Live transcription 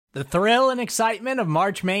The thrill and excitement of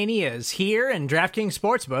March Mania is here, and DraftKings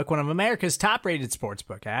Sportsbook, one of America's top-rated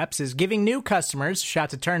sportsbook apps, is giving new customers a shot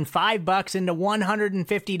to turn $5 into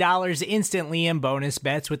 $150 instantly in bonus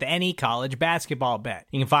bets with any college basketball bet.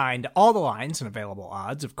 You can find all the lines and available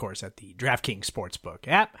odds, of course, at the DraftKings Sportsbook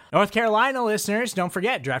app. North Carolina listeners, don't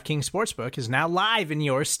forget, DraftKings Sportsbook is now live in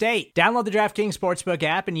your state. Download the DraftKings Sportsbook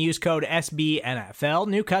app and use code SBNFL.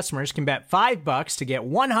 New customers can bet $5 to get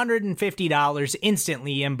 $150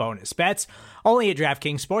 instantly in bonus bets, only at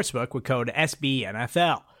DraftKings Sportsbook with code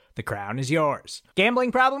SBNFL. The crown is yours.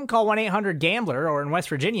 Gambling problem? Call 1-800-GAMBLER, or in West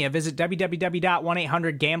Virginia, visit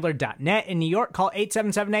www.1800gambler.net. In New York, call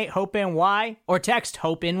 8778-HOPE-NY or text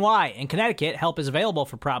HOPE-NY. In Connecticut, help is available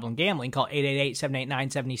for problem gambling. Call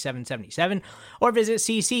 888-789-7777 or visit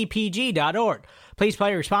ccpg.org. Please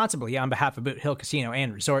play responsibly on behalf of Boot Hill Casino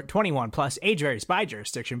and Resort. 21 plus, age varies by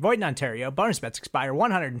jurisdiction. Void in Ontario. Bonus bets expire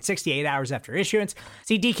 168 hours after issuance.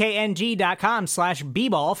 See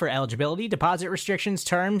dkng.com/bball for eligibility, deposit restrictions,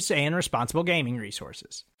 terms, and responsible gaming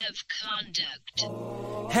resources. Of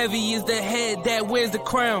conduct. Heavy is the head that wears the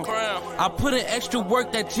crown. I put in extra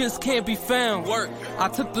work that just can't be found. I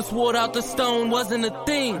took the sword out the stone, wasn't a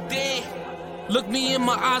thing. Look me in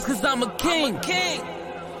my eyes, cause I'm a king.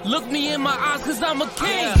 Look me in my eyes, cause I'm a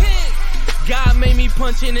king. God made me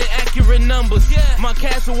punch in accurate numbers. My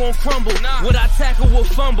castle won't crumble. What I tackle will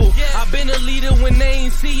fumble. I've been a leader when they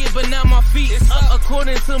ain't see it, but now my feet is up.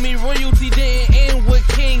 According to me, royalty didn't end with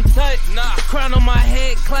King Tut. Crown on my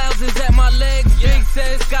head, clouds is at my legs. Big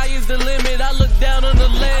says sky is the limit. I look down on the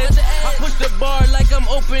ledge. I push the bar like I'm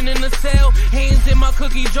opening a cell. Hands in my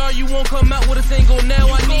cookie jar, you won't come out with a single nail.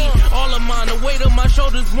 I need all of mine. The weight on my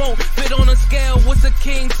shoulders won't fit on a scale. What's a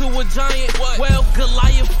king to a giant? Well,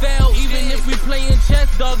 Goliath fell. Even if we playin' chess,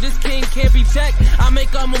 dog, this king can't be checked. I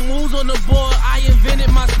make all my moves on the board, I invented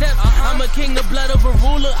my steps. I'm a king, the blood of a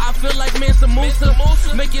ruler, I feel like Mansa Musa.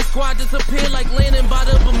 Make your squad disappear like landing by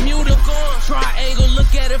the Bermuda. Triangle,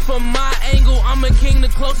 look at it from my angle. I'm a king, the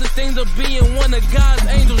closest thing to being one of God's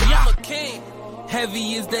angels. I'm a king.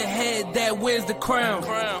 Heavy is the head that wears the crown.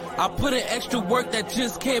 I put in extra work that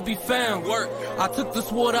just can't be found. I took the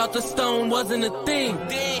sword out the stone, wasn't a thing.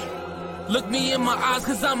 Look me in my eyes,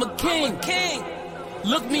 cause I'm a king.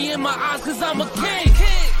 Look me in my eyes, cause I'm a king.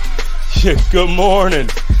 Good morning,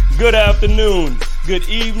 good afternoon, good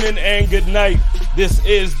evening, and good night. This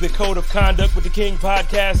is the Code of Conduct with the King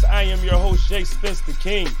podcast. I am your host, Jay Spence, the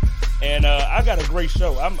King. And I got a great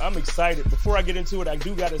show. I'm excited. Before I get into it, I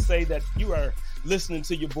do got to say that you are listening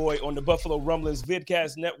to your boy on the Buffalo Rumblings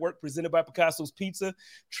Vidcast Network, presented by Picasso's Pizza.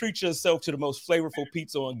 Treat yourself to the most flavorful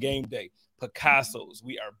pizza on game day. Picasso's.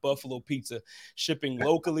 We are Buffalo Pizza, shipping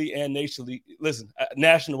locally and nationally. Listen,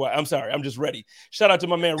 nationwide. I'm sorry. I'm just ready. Shout out to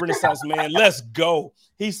my man, Renaissance Man. Let's go.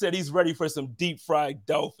 He said he's ready for some deep fried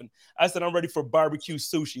dolphin. I said I'm ready for barbecue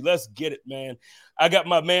sushi. Let's get it, man. I got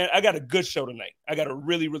a good show tonight. I got a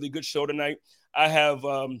really, really good show tonight. I have,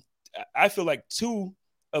 I feel like two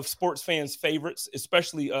of sports fans' favorites,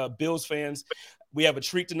 especially Bills fans. We have a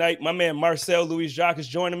treat tonight. My man, Marcel Louis-Jacques, is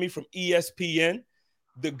joining me from ESPN.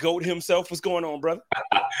 The GOAT himself. What's going on, brother?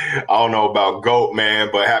 I don't know about GOAT, man,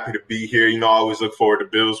 but happy to be here. You know, I always look forward to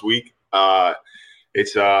Bills week.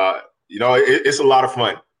 It's a lot of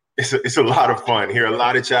fun. It's a lot of fun. Hear a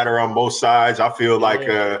lot of chatter on both sides. I feel like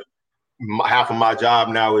half of my job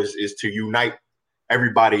now is to unite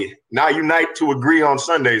everybody. Not unite to agree on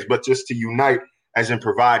Sundays, but just to unite, as in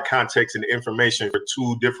provide context and information for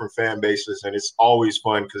two different fan bases. And it's always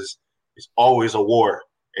fun because it's always a war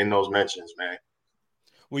in those mentions, man.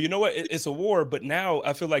 Well, you know what? It's a war, but now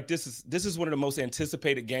I feel like this is one of the most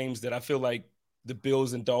anticipated games that I feel like the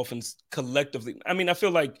Bills and Dolphins collectively. I mean, I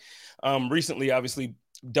feel like recently, obviously,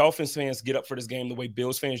 Dolphins fans get up for this game the way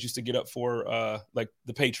Bills fans used to get up for like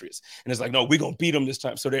the Patriots. And it's like, no, we're going to beat them this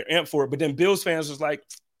time. So they're amped for it. But then Bills fans was like,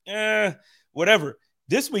 whatever.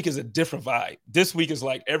 This week is a different vibe. This week is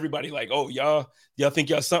like everybody like, oh, y'all think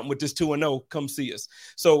y'all something with this 2-0. Come see us.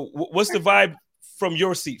 So what's the vibe from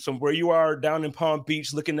your seat, from where you are down in Palm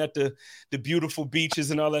Beach, looking at the beautiful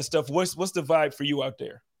beaches and all that stuff? What's the vibe for you out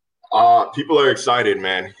there? People are excited,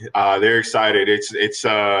 man. They're excited. It's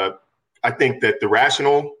I think that the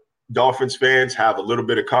rational Dolphins fans have a little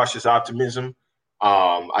bit of cautious optimism.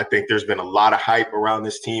 I think there's been a lot of hype around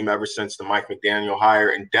this team ever since the Mike McDaniel hire,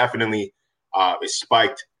 and definitely it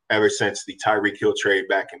spiked ever since the Tyreek Hill trade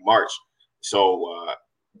back in March. So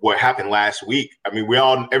what happened last week, I mean,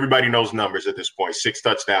 everybody knows numbers at this point, 6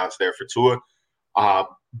 touchdowns there for Tua.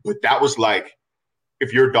 But that was like,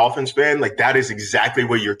 if you're a Dolphins fan, like that is exactly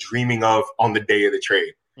what you're dreaming of on the day of the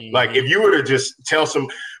trade. Mm-hmm. Like if you were to just tell some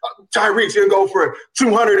Tyreek's gonna go for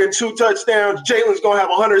 202 touchdowns, Jalen's gonna have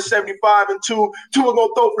 175 and two are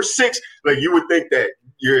gonna throw for 6. Like you would think that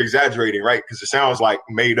you're exaggerating, right? Because it sounds like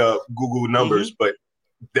made up Google numbers, but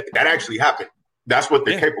that actually happened. That's what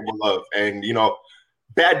they're capable of. And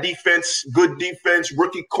bad defense, good defense,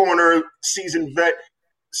 rookie corner, seasoned vet.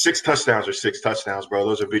 6 touchdowns are 6 touchdowns, bro.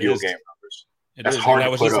 Those are video game numbers. That's hard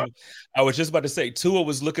to put up. I was just about to say, Tua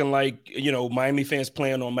was looking like, Miami fans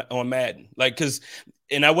playing on Madden. Like,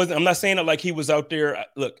 I'm not saying it like he was out there.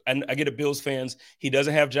 Look, I get it, Bills fans. He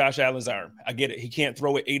doesn't have Josh Allen's arm. I get it. He can't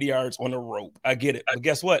throw it 80 yards on a rope. I get it. But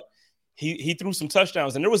guess what? He threw some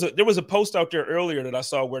touchdowns. And there was a post out there earlier that I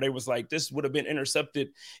saw where they was like, this would have been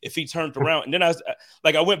intercepted if he turned around. And then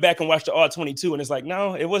I went back and watched the all-22, and it's like,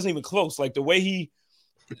 no, it wasn't even close. Like the way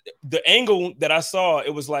the angle that I saw,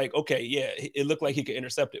 it was like, okay, yeah, it looked like he could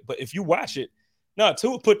intercept it. But if you watch it, no,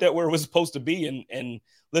 Tua put that where it was supposed to be. And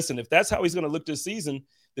listen, if that's how he's going to look this season,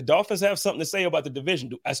 the Dolphins have something to say about the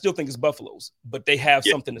division. I still think it's Buffalo's, but they have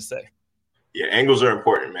something to say. Yeah, angles are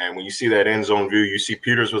important, man. When you see that end zone view, you see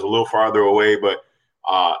Peters was a little farther away, but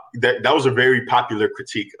that was a very popular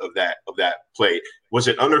critique of that play. Was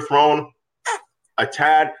it underthrown? A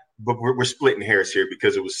tad. But we're splitting hairs here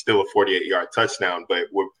because it was still a 48-yard touchdown. But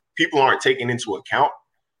what people aren't taking into account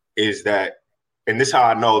is that, and this is how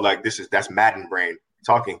I know, like that's Madden brain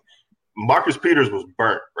talking. Marcus Peters was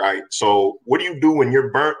burnt, right? So what do you do when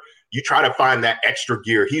you're burnt? You try to find that extra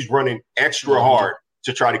gear. He's running extra hard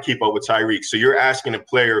to try to keep up with Tyreek. So you're asking a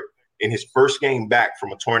player in his first game back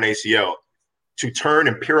from a torn ACL to turn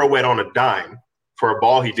and pirouette on a dime for a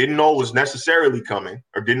ball he didn't know was necessarily coming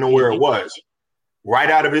or didn't know where it was.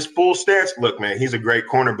 Right out of his full stance. Look, man, he's a great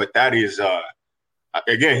corner, but that is,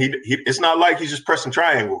 again, he it's not like he's just pressing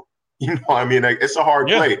triangle. You know what I mean? Like, it's a hard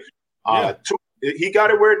play. He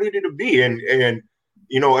got it where it needed to be. And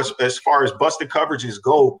as far as busted coverages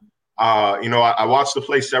go, I watched the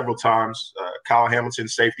play several times. Kyle Hamilton,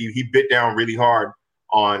 safety, he bit down really hard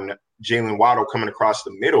on Jalen Waddle coming across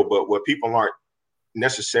the middle. But what people aren't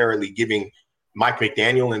necessarily giving Mike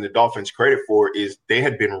McDaniel and the Dolphins credit for is they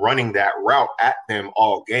had been running that route at them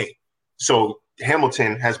all game. So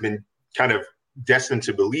Hamilton has been kind of destined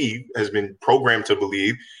to believe, has been programmed to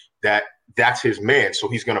believe that that's his man. So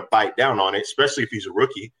he's going to bite down on it, especially if he's a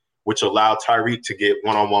rookie, which allowed Tyreek to get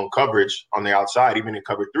one-on-one coverage on the outside, even in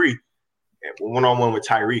cover 3. And one-on-one with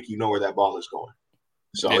Tyreek, you know where that ball is going.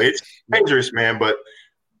 So it's dangerous, man. But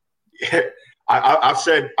I've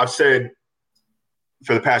said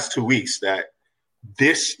for the past 2 weeks that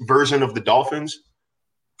this version of the Dolphins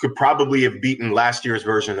could probably have beaten last year's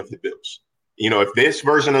version of the Bills. If this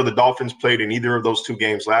version of the Dolphins played in either of those 2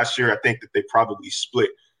 games last year, I think that they probably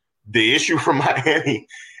split. The issue from Miami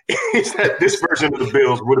is that this version of the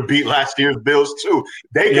Bills would have beat last year's Bills too.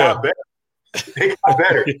 They got better. They got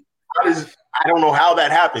better. I don't know how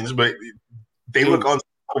that happens, but they look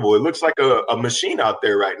unstoppable. It looks like a machine out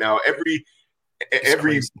there right now. Every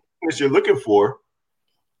thing you're looking for,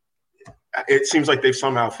 it seems like they've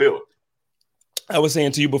somehow failed. I was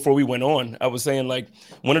saying to you before we went on, I was saying like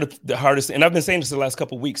one of the hardest, and I've been saying this the last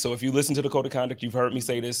couple of weeks. So if you listen to the Code of Conduct, you've heard me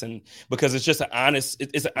say this, and because it's just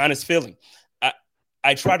it's an honest feeling.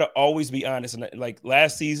 I try to always be honest, and like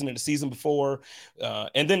last season and the season before,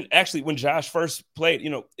 and then actually when Josh first played,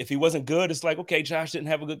 if he wasn't good, it's like, okay, Josh didn't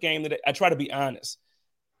have a good game today. I try to be honest.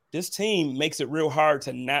 This team makes it real hard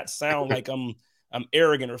to not sound like I'm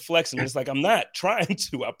arrogant or flexing. It's like I'm not trying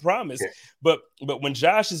to, I promise. But when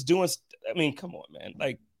Josh is doing, I mean, come on, man.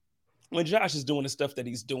 Like when Josh is doing the stuff that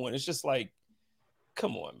he's doing, it's just like,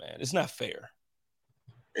 come on, man. It's not fair.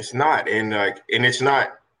 It's not, and it's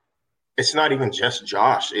not even just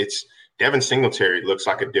Josh. It's Devin Singletary looks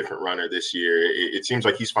like a different runner this year. It seems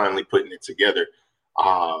like he's finally putting it together.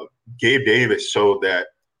 Gabe Davis showed that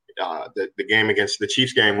the game against the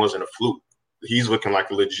Chiefs game wasn't a fluke. He's looking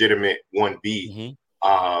like a legitimate 1B.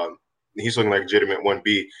 He's looking like a legitimate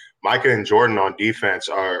 1B. Micah and Jordan on defense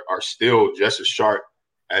are still just as sharp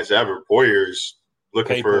as ever. Poyer's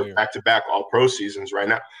looking for back-to-back All-Pro seasons right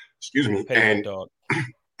now. Excuse me.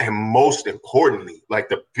 And most importantly, like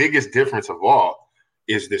the biggest difference of all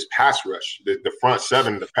is this pass rush, the front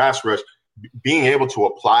seven, the pass rush, being able to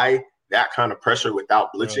apply that kind of pressure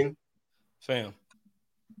without blitzing. Fam.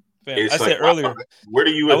 I said earlier, where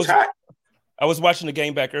do you attack? I was watching the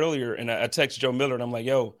game back earlier, and I texted Joe Miller, and I'm like,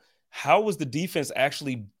 yo, how was the defense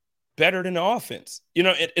actually better than the offense?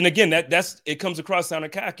 And again, that's it comes across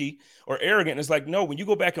sounding cocky or arrogant. And it's like, no, when you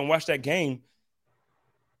go back and watch that game,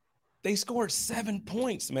 they scored 7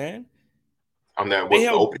 points, man. On that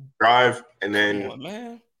open drive, and then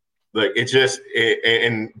man. Look,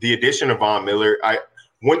 and the addition of Von Miller,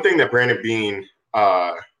 one thing that Brandon Beane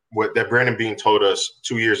told us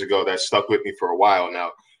 2 years ago that stuck with me for a while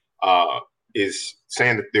now is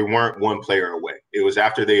saying that they weren't one player away. It was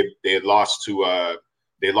after they had lost to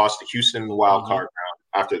Houston in the wild card round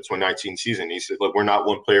after the 2019 season. He said, "Look, we're not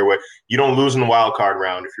one player away. You don't lose in the wild card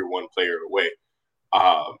round if you're one player away."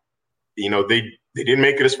 They didn't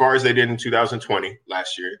make it as far as they did in 2020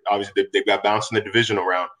 last year. Obviously, they got bounced in the divisional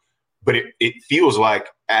round, but it feels like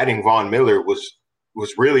adding Von Miller was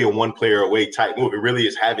really a one player away type move. It really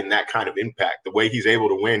is having that kind of impact. The way he's able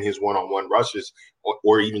to win his one-on-one rushes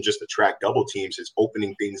or even just attract double teams is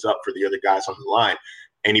opening things up for the other guys on the line.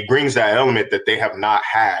 And he brings that element that they have not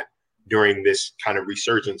had during this kind of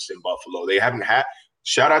resurgence in Buffalo. They haven't had –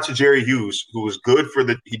 shout out to Jerry Hughes, who was good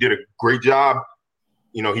he did a great job.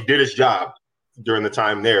 He did his job during the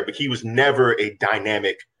time there, but he was never a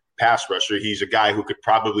dynamic pass rusher. He's a guy who could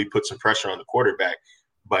probably put some pressure on the quarterback,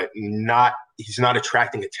 but he's not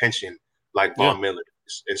attracting attention like Von Miller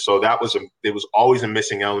is. And so it was always a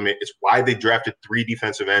missing element. It's why they drafted 3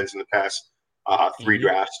 defensive ends in the past 3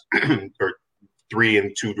 drafts or 3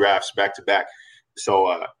 and 2 drafts back to back.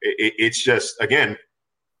 So it's just, again,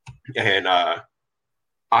 and I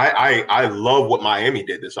love what Miami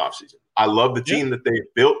did this offseason. I love the team that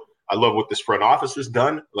they've built. I love what this front office has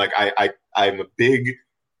done. Like I'm a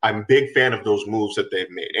big fan of those moves that they've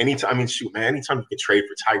made. Anytime you can trade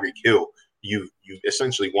for Tyreek Hill, you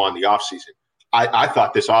essentially won the offseason. I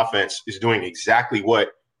thought this offense is doing exactly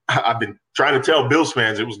what I've been trying to tell Bills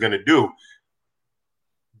fans it was going to do.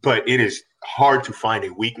 But it is hard to find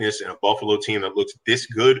a weakness in a Buffalo team that looks this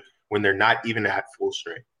good when they're not even at full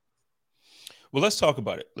strength. Well, let's talk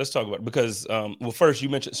about it. Because, first, you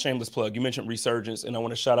mentioned shameless plug. You mentioned resurgence, and I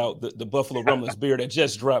want to shout out the Buffalo Rumblings beer that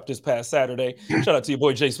just dropped this past Saturday. Shout out to your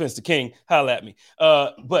boy, Jay Spence the King. Holla at me.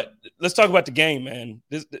 But let's talk about the game, man.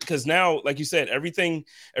 Because now, like you said, everything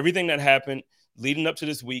that happened leading up to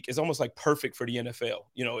this week is almost like perfect for the NFL.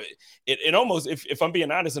 It almost, if I'm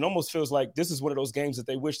being honest, it almost feels like this is one of those games that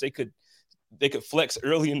they wish they could flex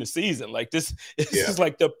early in the season. Like this is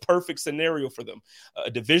like the perfect scenario for them. A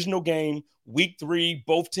divisional game, week 3,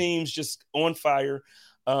 both teams just on fire.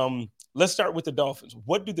 Let's start with the Dolphins.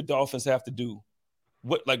 What do the Dolphins have to do?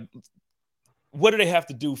 What do they have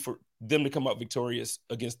to do for them to come out victorious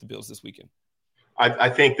against the Bills this weekend? I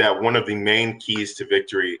think that one of the main keys to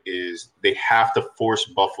victory is they have to force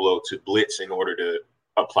Buffalo to blitz in order to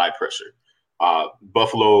apply pressure.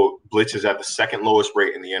 Buffalo blitzes at the second lowest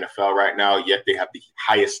rate in the NFL right now, yet they have the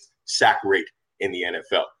highest sack rate in the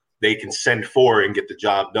NFL. They can send 4 and get the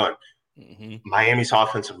job done. Miami's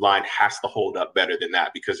offensive line has to hold up better than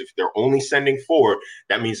that, because if they're only sending 4,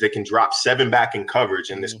 that means they can drop 7 back in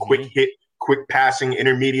coverage, and this quick hit, quick passing,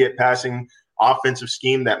 intermediate passing offensive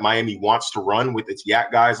scheme that Miami wants to run with its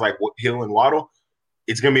yak guys like Hill and Waddle,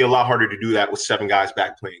 it's going to be a lot harder to do that with 7 guys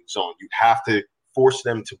back playing zone. You have to force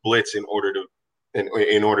them to blitz in order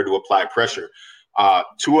to apply pressure.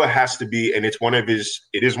 Tua has to be, and it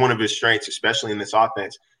is one of his strengths, especially in this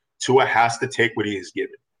offense. Tua has to take what he is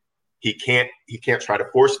given. He can't try to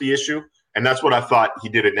force the issue, and that's what I thought he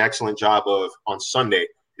did an excellent job of on Sunday.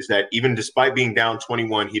 Is that even despite being down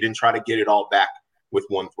 21, he didn't try to get it all back with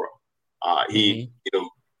one throw.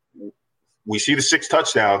 We see the 6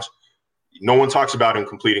 touchdowns. No one talks about him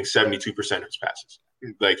completing 72% of his passes.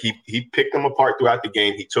 Like he picked them apart throughout the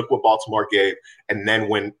game. He took what Baltimore gave, and then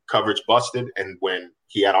when coverage busted and when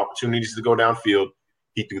he had opportunities to go downfield,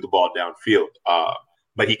 he threw the ball downfield.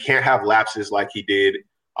 But he can't have lapses like he did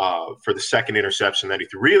for the second interception that he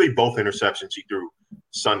threw. Really, both interceptions he threw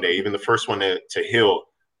Sunday. Even the first one to Hill,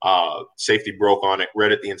 safety broke on it,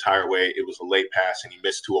 read it the entire way. It was a late pass, and he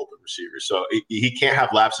missed 2 open receivers. So he can't have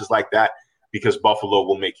lapses like that, because Buffalo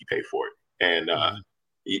will make you pay for it. And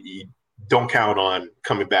you don't count on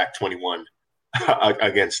coming back 21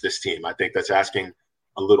 against this team. I think that's asking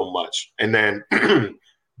a little much. And then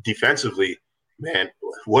defensively, man,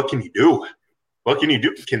 what can you do? What can you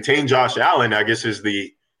do? Contain Josh Allen, I guess, is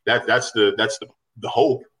that's the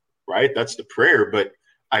hope, right? That's the prayer. But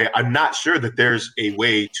I'm not sure that there's a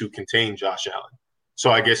way to contain Josh Allen.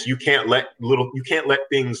 So I guess you can't let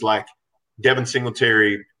things like Devin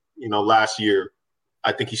Singletary, last year,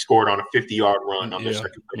 I think he scored on a 50-yard run on their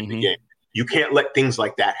second play of the game. You can't let things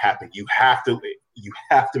like that happen. You have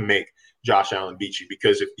to make Josh Allen beat you,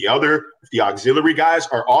 because if the auxiliary guys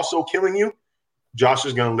are also killing you, Josh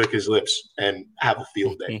is going to lick his lips and have a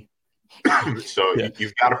field day. So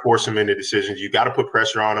you've got to force him into decisions. You've got to put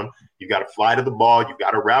pressure on him. You've got to fly to the ball. You've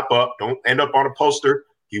got to wrap up. Don't end up on a poster.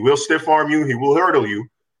 He will stiff arm you. He will hurdle you.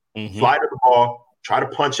 Fly to the ball. Try to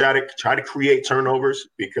punch at it. Try to create turnovers,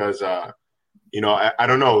 because I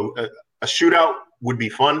don't know. A shootout would be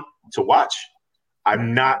fun to watch.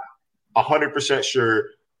 I'm not 100% sure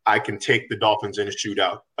I can take the Dolphins in a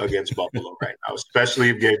shootout against Buffalo right now, especially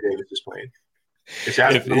if Gabe Davis is playing. It's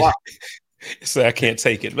asking a lot. So I can't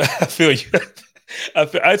take it. I feel you.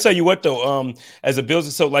 I tell you what, though, as a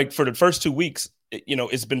Bills, so like for the first 2 weeks,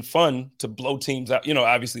 it's been fun to blow teams out.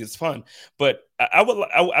 Obviously it's fun, but I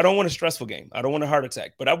don't want a stressful game. I don't want a heart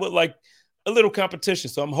attack, but I would like a little competition.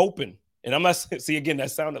 So I'm hoping, and I'm not, see, again,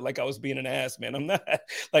 that sounded like I was being an ass, man. I'm not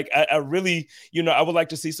like, I really, I would like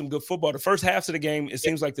to see some good football. The first halves of the game, it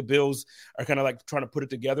seems like the Bills are kind of like trying to put it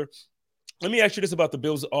together. Let me ask you this about the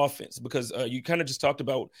Bills offense, because you kind of just talked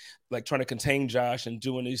about like trying to contain Josh and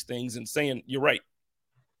doing these things and saying, you're right,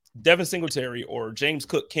 Devin Singletary or James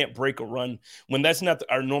Cook can't break a run when that's not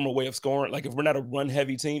our normal way of scoring. Like if we're not a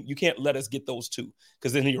run-heavy team, you can't let us get those two,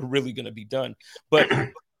 because then you're really going to be done. But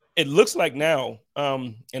it looks like now,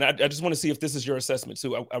 and I just want to see if this is your assessment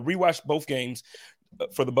too. I rewatched both games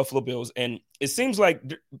for the Buffalo Bills, and it seems like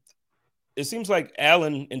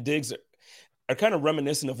Allen and Diggs are kind of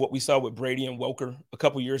reminiscent of what we saw with Brady and Welker a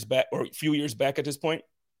couple years back, or a few years back at this point.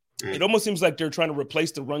 It almost seems like they're trying to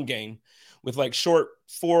replace the run game with like short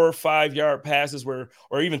 4 or 5 yard passes or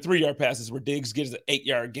even 3 yard passes where Diggs gets an 8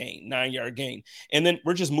 yard gain, 9 yard gain. And then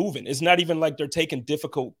we're just moving. It's not even like they're taking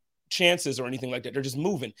difficult chances or anything like that. They're just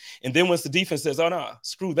moving. And then once the defense says, oh no,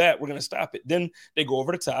 screw that, we're going to stop it, then they go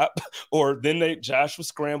over the top, or then Josh will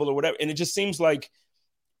scramble or whatever. And it just seems like,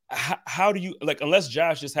 how do you, like, unless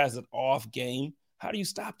Josh just has an off game, how do you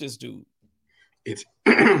stop this dude? It's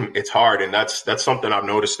hard. And that's something I've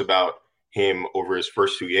noticed about him over his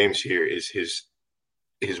first 2 games here is his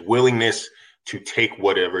willingness to take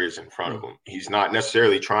whatever is in front of him. He's not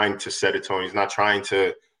necessarily trying to set a tone. He's not trying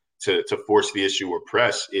to force the issue or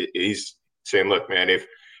press. He's saying, look, man, if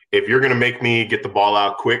you're going to make me get the ball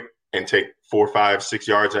out quick and take 4, 5, 6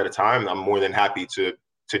 yards at a time, I'm more than happy to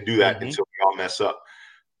do that until we all mess up.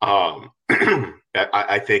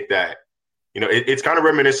 I think that, it's kind of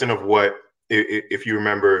reminiscent of what, if you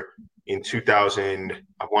remember in 2000,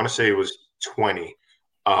 I want to say it was 20,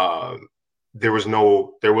 there was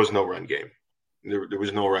no run game. There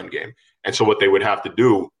was no run game. And so what they would have to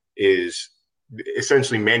do is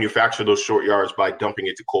essentially manufacture those short yards by dumping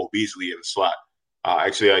it to Cole Beasley in the slot.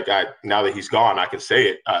 Actually, now that he's gone, I can say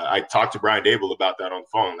it. I talked to Brian Dable about that on the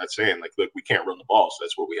phone. That's saying, like, look, we can't run the ball, so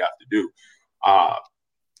that's what we have to do.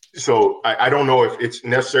 So I don't know if it's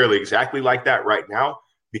necessarily exactly like that right now,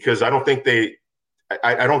 because I don't think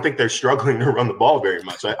they're struggling to run the ball very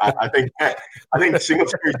much. I think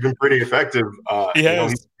Singletary's been pretty effective. He's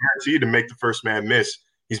guaranteed to make the first man miss.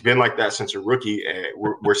 He's been like that since a rookie.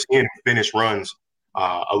 We're seeing finish runs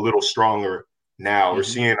a little stronger now. We're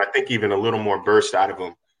seeing, I think, even a little more burst out of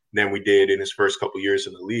him than we did in his first couple years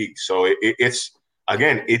in the league. So it's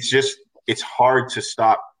hard to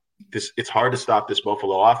stop this. It's hard to stop this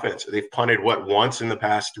Buffalo offense. They've punted once in the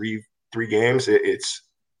past three games.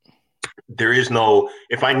 There is no.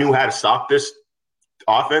 If I knew how to stop this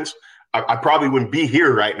offense, I probably wouldn't be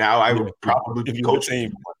here right now. I would probably be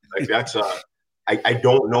coaching. Like that's I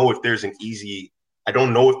don't know if there's an easy. I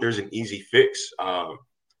don't know if there's an easy fix. I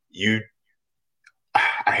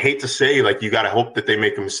hate to say, like, you got to hope that they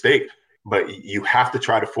make a mistake, but you have to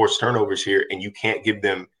try to force turnovers here, and you can't give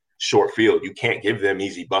them short field. You can't give them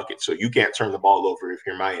easy buckets. So you can't turn the ball over if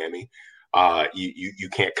you're Miami. You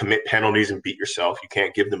can't commit penalties and beat yourself. You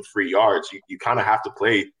can't give them free yards. You kind of have to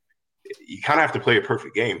play. You kind of have to play a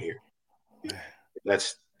perfect game here.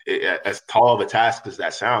 That's as tall of a task as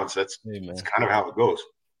that sounds. That's kind of how it goes.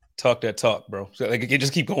 Talk that talk, bro. So, like, you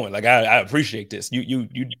just keep going. Like, I appreciate this. You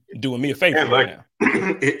doing me a favor right now.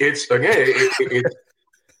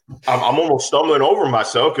 I'm almost stumbling over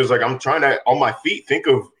myself because, like, I'm trying to, on my feet, think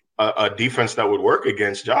of a defense that would work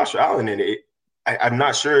against Josh Allen, and I'm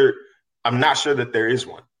not sure. I'm not sure that there is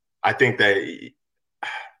one. I think that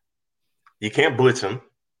you can't blitz him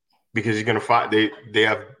because you're going to find they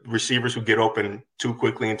have receivers who get open too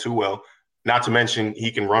quickly and too well. Not to mention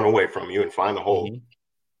he can run away from you and find the hole.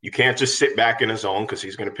 You can't just sit back in his zone because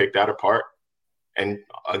he's going to pick that apart. And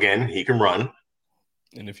again, he can run.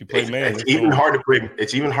 And if you play man, it's even hard to play.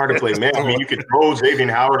 It's even hard to play man. I mean, you could throw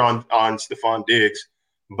Xavier Howard on Stephon Diggs,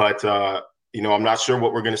 but I'm not sure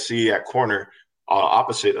what we're going to see at corner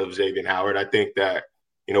opposite of Xavier Howard. I think that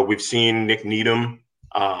we've seen Nick Needham,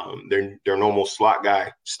 their normal slot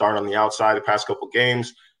guy, start on the outside the past couple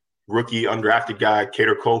games. Rookie undrafted guy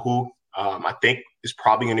Kader Kohu, I think is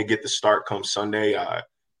probably going to get the start come Sunday.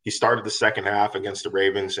 He started the second half against the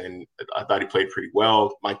Ravens, and I thought he played pretty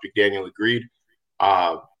well. Mike McDaniel agreed.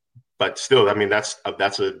 But still, I mean, that's a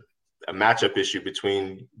matchup issue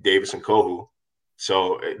between Davis and Kohu.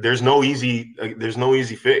 So there's no easy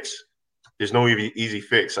fix. There's no easy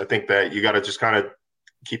fix. I think that you got to just kind of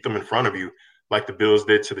keep them in front of you, like the Bills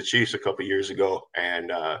did to the Chiefs a couple years ago,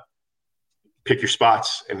 and pick your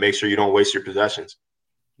spots and make sure you don't waste your possessions.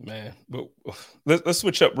 Man, but let's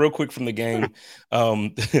switch up real quick from the game.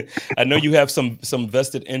 I know you have some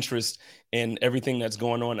vested interest in everything that's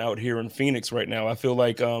going on out here in Phoenix right now. I feel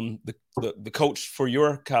like the coach for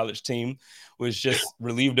your college team was just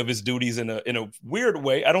relieved of his duties in a weird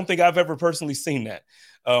way. I don't think I've ever personally seen that.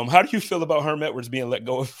 How do you feel about Herm Edwards being let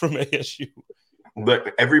go from ASU?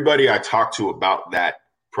 But everybody I talk to about that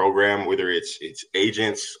program, whether it's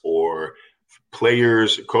agents or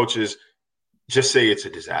players, coaches, just say it's a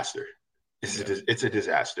disaster. It's a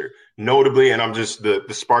disaster. Notably, and I'm just the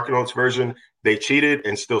SparkNotes version, they cheated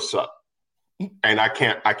and still suck. And I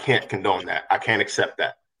can't condone that. I can't accept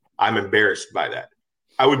that. I'm embarrassed by that.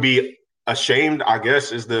 I would be ashamed, I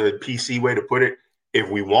guess, is the PC way to put it, if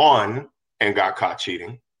we won and got caught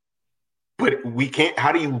cheating. But we can't.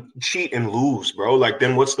 How do you cheat and lose, bro? Like,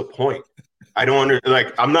 then what's the point? I don't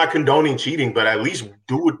I'm not condoning cheating, but at least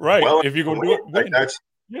do it right. Well, if you're gonna do it, like that's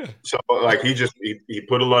yeah. So like he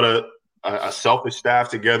put a lot of a selfish staff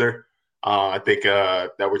together. I think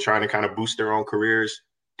that were trying to kind of boost their own careers.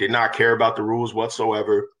 Did not care about the rules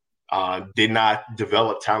whatsoever. Did not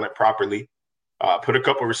develop talent properly. Put a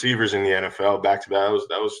couple receivers in the NFL back to that.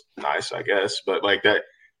 That was nice, I guess. But like that,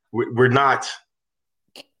 we're not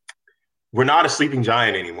a sleeping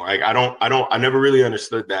giant anymore. Like I never really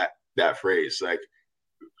understood that phrase. Like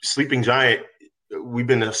sleeping giant, we've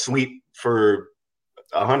been asleep for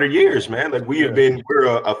 100 years, man. Like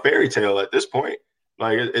we're a fairy tale at this point.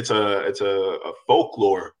 Like it's a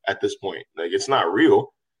folklore at this point. Like it's not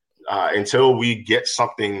real until we get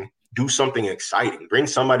do something exciting. Bring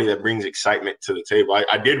somebody that brings excitement to the table.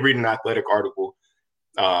 I did read an Athletic article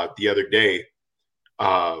the other day.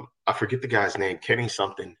 I forget the guy's name, Kenny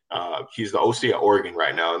something. He's the OC at Oregon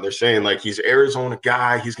right now. And they're saying like, he's an Arizona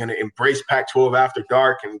guy. He's going to embrace Pac-12 after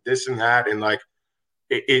dark and this and that. And like,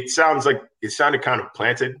 it sounded kind of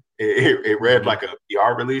planted. It read like a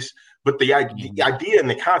PR release, but the idea and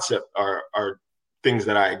the concept are things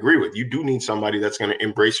that I agree with. You do need somebody that's going to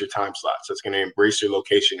embrace your time slots. That's going to embrace your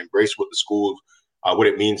location, embrace what the school, what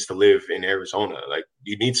it means to live in Arizona. Like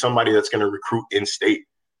you need somebody that's going to recruit in state.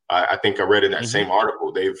 I think I read in that same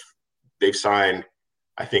article, they've signed,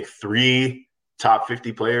 I think 3 top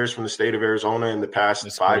 50 players from the state of Arizona in the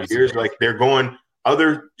past 5 years. Like they're going,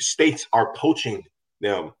 other states are poaching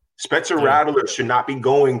them. Spencer Rattler should not be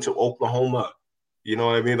going to Oklahoma. You know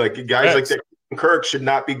what I mean? Like guys like that, Kirk should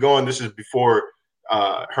not be going. This is before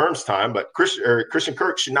Herm's time, but Christian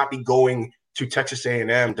Kirk should not be going to Texas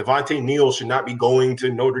A&M. Devontae Neal should not be going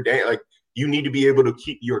to Notre Dame. Like you need to be able to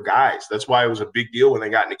keep your guys. That's why it was a big deal when they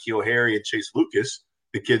got N'Keal Harry and Chase Lucas,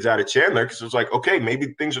 the kids out of Chandler, because it was like, okay,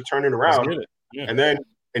 maybe things are turning around. Yeah.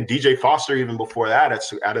 And DJ Foster, even before that,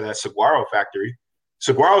 out of that Saguaro factory.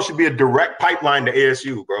 Saguaro should be a direct pipeline to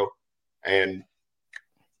ASU, bro. And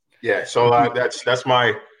yeah, so that's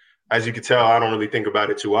my, as you can tell, I don't really think about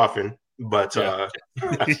it too often. But I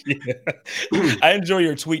enjoy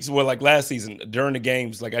your tweets. Well, like last season during the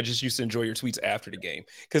games, like I just used to enjoy your tweets after the game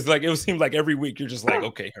because like it seemed like every week you're just like,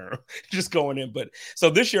 okay, Herm, just going in. But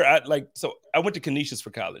so this year, I went to Canisius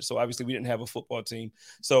for college, so obviously we didn't have a football team,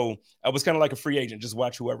 so I was kind of like a free agent, just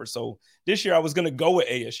watch whoever. So this year I was gonna go with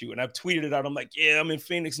ASU, and I've tweeted it out. I'm like, yeah, I'm in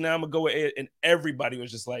Phoenix now. I'm gonna go with ASU, and everybody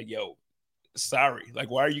was just like, yo. Sorry,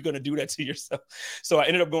 like, why are you going to do that to yourself? So I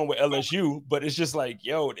ended up going with LSU, but it's just like,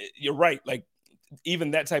 yo, you're right. Like,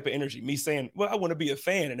 even that type of energy, me saying, well, I want to be a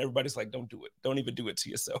fan, and everybody's like, don't do it. Don't even do it to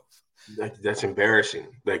yourself. That's embarrassing.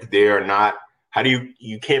 Like, they are not, how do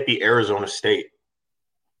you can't be Arizona State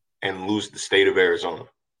and lose the state of Arizona.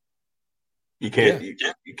 You can't,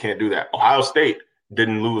 you can't do that. Ohio State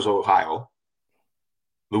didn't lose Ohio.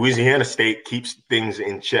 Louisiana State keeps things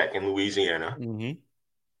in check in Louisiana. Mm-hmm.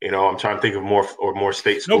 You know, I'm trying to think of more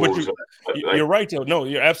state schools. No, but you're right, though. No,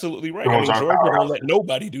 you're absolutely right. I mean, Georgia don't let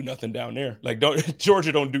nobody do nothing down there. Like,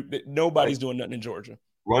 nobody's doing nothing in Georgia.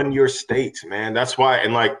 Run your state, man. That's why.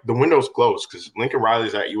 And like the window's closed because Lincoln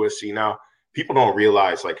Riley's at USC now. People don't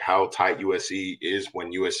realize like how tight USC is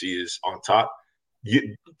when USC is on top.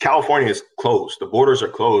 California is closed. The borders are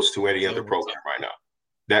closed to any other program right now.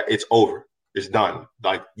 That it's over. It's done.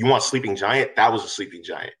 Like you want sleeping giant? That was a sleeping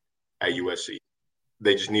giant at USC.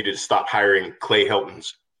 They just needed to stop hiring Clay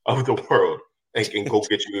Heltons of the world and go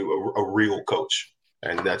get you a real coach.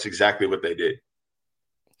 And that's exactly what they did.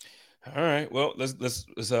 All right. Well, let's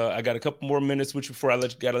I got a couple more minutes with you before I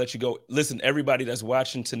gotta let you go. Listen, everybody that's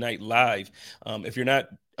watching tonight live, if you're not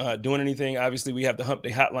doing anything, obviously we have the Hump Day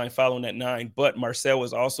Hotline following at 9. But Marcel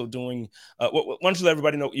is also doing. Why don't you let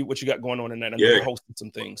everybody know what you got going on tonight? I know you're hosting some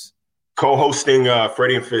things. Co-hosting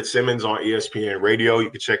Freddie and Fitzsimmons on ESPN Radio. You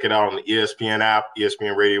can check it out on the ESPN app,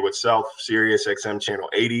 ESPN Radio itself, Sirius XM Channel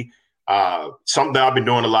 80. Something that I've been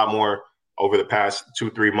doing a lot more over the past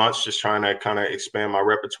 2-3 months, just trying to kind of expand my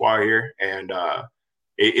repertoire here. And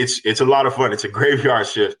it's a lot of fun. It's a graveyard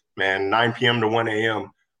shift, man, 9 p.m. to 1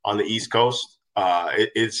 a.m. on the East Coast.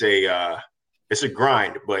 It's a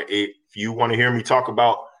grind, but if you want to hear me talk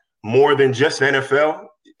about more than just NFL,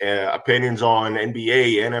 opinions on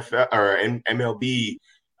NBA, NFL, or MLB,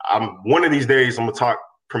 one of these days I'm going to talk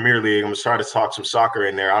Premier League. I'm going to try to talk some soccer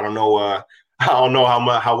in there. I don't know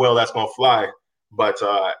how well that's going to fly, but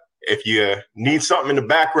if you need something in the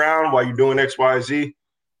background while you're doing X, Y, Z,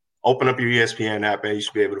 open up your ESPN app and you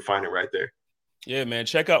should be able to find it right there. Yeah, man.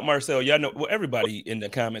 Check out Marcel. Y'all know, well, everybody in the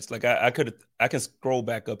comments, like I can scroll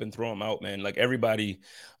back up and throw them out, man. Like everybody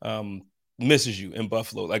misses you in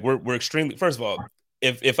Buffalo. Like we're extremely, first of all,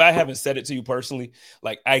 if I haven't said it to you personally,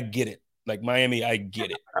 like I get it. Like Miami, I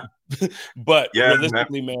get it. But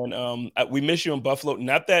realistically, man, we miss you in Buffalo.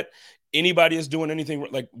 Not that anybody is doing anything.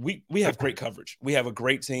 Like we have great coverage. We have a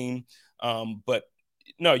great team. But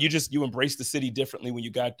no, you embraced the city differently when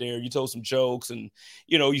you got there. You told some jokes and,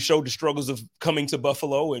 you showed the struggles of coming to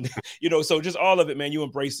Buffalo and, so just all of it, man, you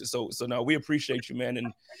embraced it. So now we appreciate you,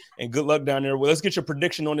 man. And good luck down there. Well, let's get your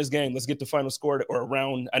prediction on this game. Let's get the final score or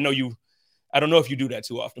around. I don't know if you do that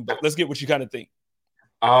too often, but let's get what you kind of think.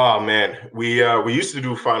 Oh man, we used to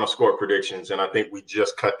do final score predictions, and I think we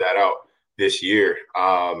just cut that out this year.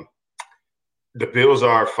 The Bills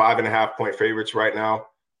are 5.5-point favorites right now.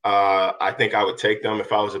 I think I would take them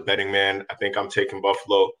if I was a betting man. I think I'm taking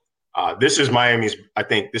Buffalo. This is Miami's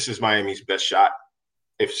best shot.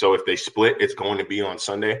 If they split, it's going to be on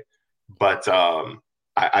Sunday. But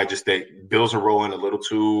I just think Bills are rolling a little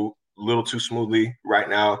too smoothly right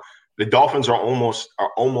now. The Dolphins are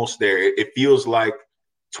almost there. It feels like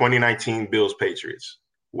 2019 Bills Patriots,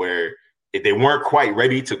 where they weren't quite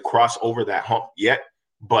ready to cross over that hump yet,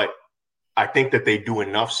 but I think that they do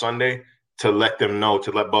enough Sunday to let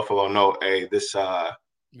Buffalo know, hey, this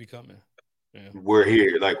we coming. Yeah. We're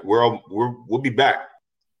here. Like we'll be back.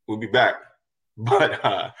 We'll be back.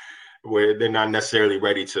 But where they're not necessarily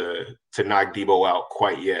ready to knock Debo out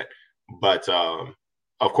quite yet. But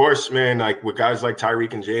of course, man, like with guys like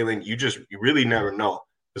Tyreek and Jalen, you really never know.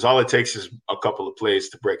 Because all it takes is a couple of plays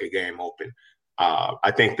to break a game open.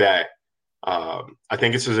 I think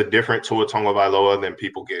this is a different Tua Tagovailoa than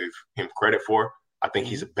people gave him credit for. I think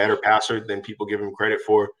he's a better passer than people give him credit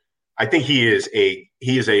for. I think he is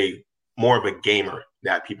a more of a gamer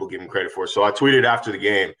that people give him credit for. So I tweeted after the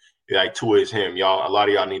game, like Tua is him. Y'all, a lot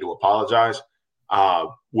of y'all need to apologize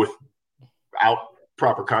without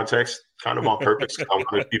proper context, kind of on purpose. I'm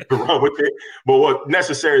going to keep it wrong with it. But what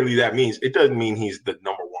necessarily that means, it doesn't mean he's the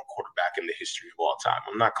number one quarterback in the history of all time.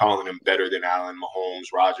 I'm not calling him better than Allen, Mahomes,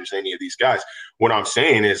 Rodgers, any of these guys. What I'm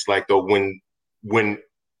saying is like when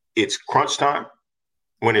it's crunch time,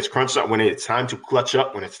 when it's time to clutch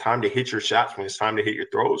up, when it's time to hit your shots, when it's time to hit your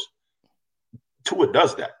throws, Tua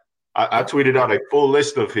does that. I tweeted out a full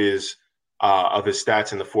list of his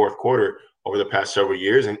stats in the fourth quarter over the past several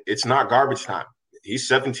years, and it's not garbage time. He's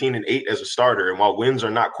 17-8 as a starter, and while wins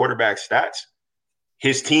are not quarterback stats,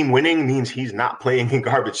 his team winning means he's not playing in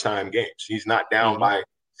garbage time games. He's not down by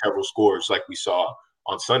several scores like we saw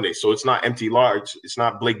on Sunday. So it's not empty yards. It's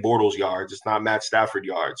not Blake Bortles yards. It's not Matt Stafford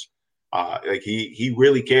yards. Like he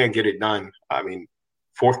really can get it done. I mean,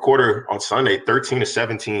 fourth quarter on Sunday,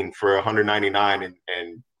 13-17 for 199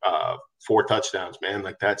 and 4 touchdowns, man.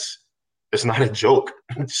 Like it's not a joke.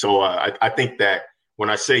 So I think that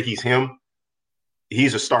when I say he's him,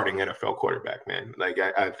 he's a starting NFL quarterback, man. Like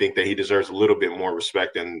I think that he deserves a little bit more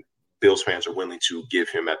respect than Bills fans are willing to give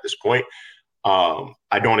him at this point.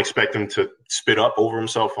 I don't expect him to spit up over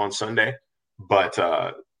himself on Sunday, but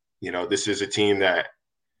this is a team that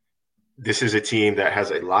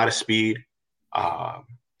has a lot of speed.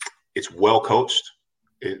 It's well coached,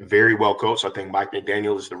 very well coached. I think Mike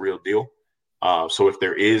McDaniel is the real deal. So if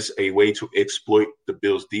there is a way to exploit the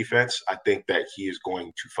Bills defense, I think that he is going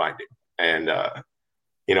to find it. And,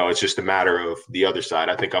 it's just a matter of the other side.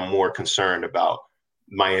 I think I'm more concerned about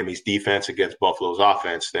Miami's defense against Buffalo's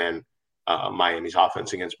offense than Miami's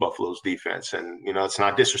offense against Buffalo's defense. And, it's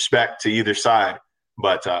not disrespect to either side,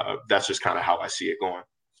 but that's just kind of how I see it going.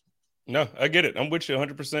 No, I get it. I'm with you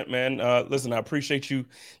 100%, man. Listen, I appreciate you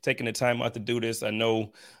taking the time out to do this. I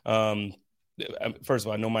know First of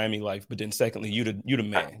all, I know Miami life, but then secondly, you the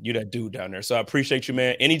man. You that dude down there. So I appreciate you,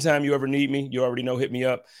 man. Anytime you ever need me, you already know, hit me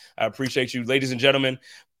up. I appreciate you. Ladies and gentlemen,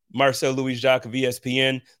 Marcel Louis-Jacques of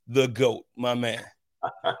ESPN, the GOAT, my man.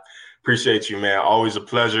 Appreciate you, man. Always a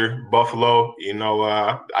pleasure. Buffalo,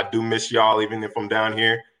 I do miss y'all, even if I'm down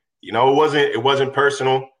here. It wasn't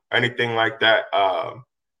personal or anything like that.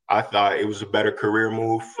 I thought it was a better career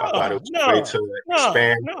move. I thought it was a way to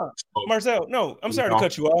expand. No. Marcel, no, I'm sorry to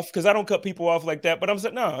cut you off because I don't cut people off like that. But I'm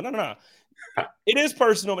saying, no. It is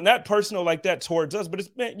personal, but not personal like that towards us. But it's,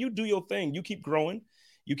 man, you do your thing. You keep growing.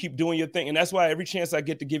 You keep doing your thing. And that's why every chance I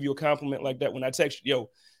get to give you a compliment like that when I text you, yo,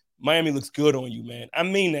 Miami looks good on you, man. I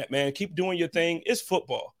mean that, man. Keep doing your thing. It's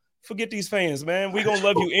football. Forget these fans, man. We're going to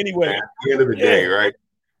love you anyway. At the end of the day, right?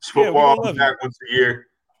 It's football. I'll be back once a year,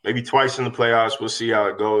 maybe twice in the playoffs. We'll see how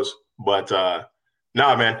it goes. But,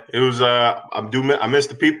 man, it was I miss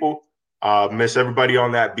the people. Miss everybody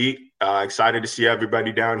on that beat. Excited to see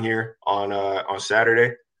everybody down here on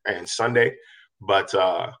Saturday and Sunday. But,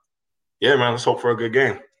 yeah, man, let's hope for a good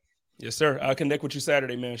game. Yes, sir. I'll connect with you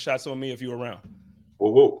Saturday, man. Shots on me if you're around.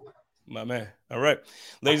 Whoa. My man. All right.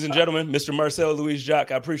 Ladies and gentlemen, Mr. Marcel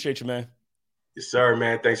Louis-Jacques, I appreciate you, man. Yes, sir,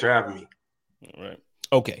 man. Thanks for having me. All right.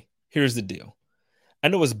 Okay, here's the deal. I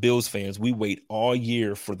know as Bills fans, we wait all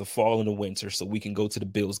year for the fall and the winter so we can go to the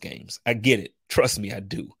Bills games. I get it. Trust me, I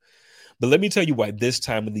do. But let me tell you why this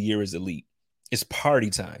time of the year is elite. It's party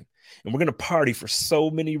time. And we're going to party for so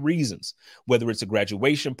many reasons, whether it's a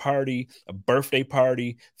graduation party, a birthday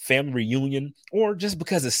party, family reunion, or just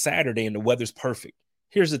because it's Saturday and the weather's perfect.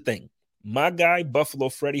 Here's the thing. My guy, Buffalo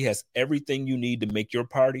Freddy, has everything you need to make your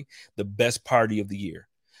party the best party of the year.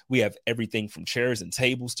 We have everything from chairs and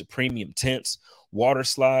tables to premium tents, water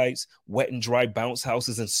slides, wet and dry bounce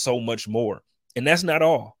houses, and so much more. And that's not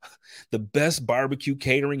all. The best barbecue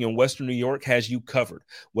catering in Western New York has you covered,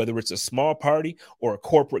 whether it's a small party or a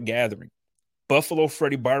corporate gathering. Buffalo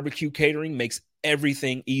Freddy Barbecue Catering makes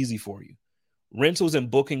everything easy for you. Rentals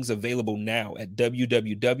and bookings available now at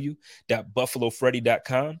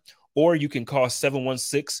www.buffalofreddy.com, or you can call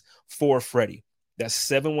 716-4FREDDY. That's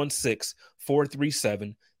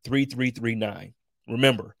 716-437-3339.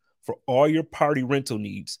 Remember, for all your party rental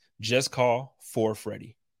needs, just call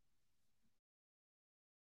 4Freddy.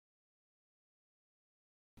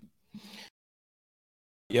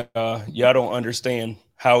 Y'all don't understand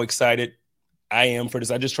how excited I am for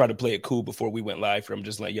this. I just tried to play it cool before we went live. I'm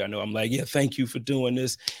just like, y'all know, I'm like, yeah, thank you for doing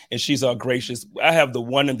this. And she's all gracious. I have the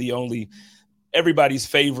one and the only, everybody's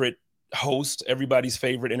favorite host, everybody's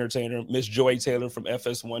favorite entertainer, Miss Joy Taylor from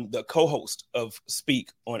FS1, the co-host of Speak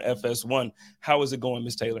on FS1. How is it going,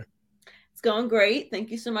 Miss Taylor? It's going great. Thank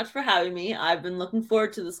you so much for having me. I've been looking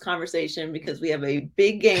forward to this conversation because we have a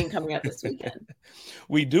big game coming up this weekend.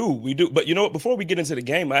 We do. But you know what? Before we get into the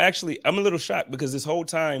game, I'm a little shocked because this whole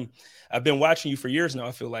time I've been watching you for years now,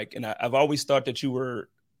 I feel like, and I've always thought that you were,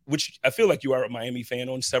 which I feel like you are a Miami fan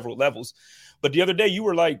on several levels. But the other day you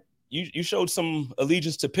were like, you showed some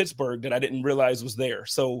allegiance to Pittsburgh that I didn't realize was there.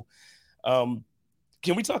 So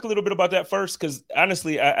can we talk a little bit about that first? Because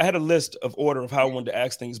honestly, I had a list of order of how I wanted to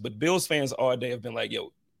ask things, but Bills fans all day have been like,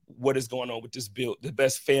 yo, what is going on with this Bill? The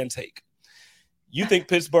best fan take. You think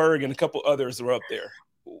Pittsburgh and a couple others are up there.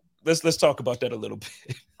 Let's talk about that a little bit.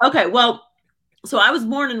 Okay, well, so I was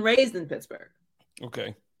born and raised in Pittsburgh.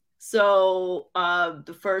 Okay. So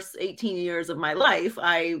the first 18 years of my life,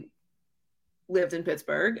 I lived in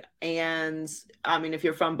Pittsburgh. And I mean, if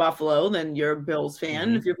you're from Buffalo, then you're a Bills fan.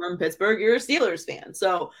 Mm-hmm. If you're from Pittsburgh, you're a Steelers fan.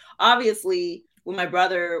 So obviously when my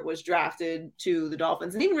brother was drafted to the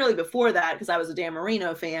Dolphins, and even really before that, because I was a Dan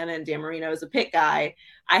Marino fan and Dan Marino is a Pitt guy,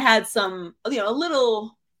 I had some, a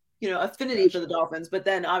little, affinity for the Dolphins. But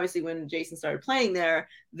then obviously when Jason started playing there,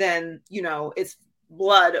 then, it's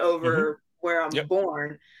blood over where I'm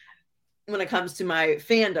born when it comes to my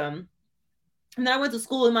fandom. And then I went to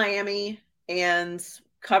school in Miami and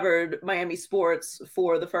covered Miami sports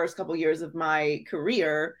for the first couple years of my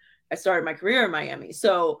career. I started my career in Miami.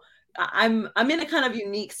 So I'm in a kind of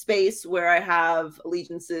unique space where I have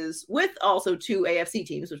allegiances with also two AFC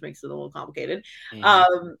teams, which makes it a little complicated.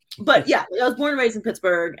 But yeah, I was born and raised in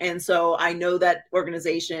Pittsburgh. And so I know that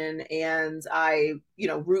organization and I,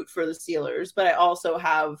 root for the Steelers, but I also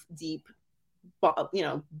have deep,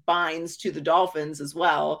 binds to the Dolphins as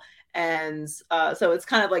well. And so it's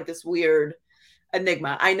kind of like this weird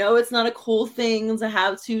enigma. I know it's not a cool thing to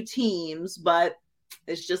have two teams, but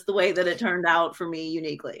it's just the way that it turned out for me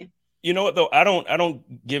uniquely. You know what, though? I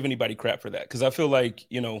don't give anybody crap for that, because I feel like,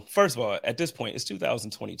 first of all, at this point, it's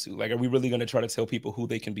 2022. Like, are we really going to try to tell people who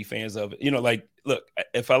they can be fans of? Like, look,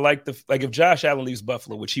 if I if Josh Allen leaves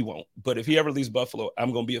Buffalo, which he won't, but if he ever leaves Buffalo,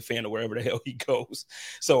 I'm going to be a fan of wherever the hell he goes.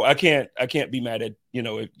 So I can't be mad at,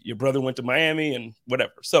 if your brother went to Miami and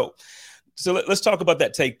whatever. So let's talk about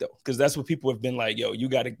that take, though, because that's what people have been like, yo, you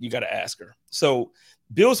got to ask her. So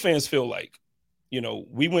Bills fans feel like,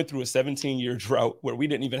 we went through a 17-year drought where we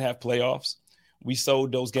didn't even have playoffs. We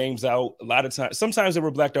sold those games out a lot of times. Sometimes they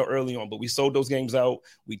were blacked out early on, but we sold those games out.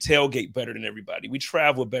 We tailgate better than everybody. We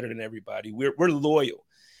travel better than everybody. We're loyal.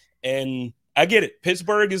 And I get it.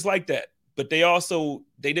 Pittsburgh is like that. But they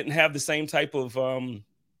didn't have the same type of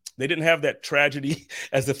they didn't have that tragedy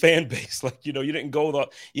as a fan base. Like, you didn't go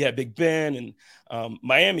you had Big Ben and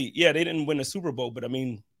Miami. Yeah, they didn't win a Super Bowl, but I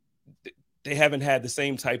mean, they haven't had the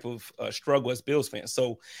same type of struggle as Bills fans.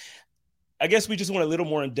 So I guess we just want a little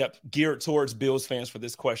more in depth geared towards Bills fans for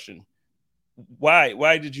this question.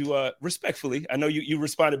 Why did you respectfully? I know you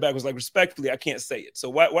responded back, was like, respectfully, I can't say it. So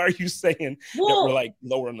why are you saying that we're like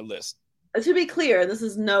lower on the list? To be clear, this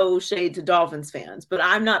is no shade to Dolphins fans, but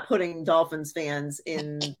I'm not putting Dolphins fans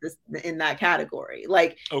in that category.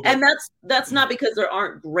 Like, okay. And that's not because there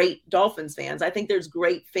aren't great Dolphins fans. I think there's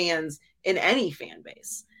great fans in any fan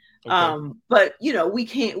base. Okay. But we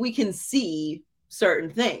can see certain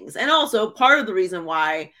things. And also part of the reason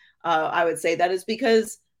why I would say that is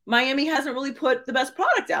because Miami hasn't really put the best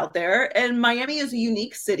product out there. And Miami is a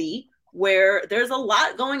unique city where there's a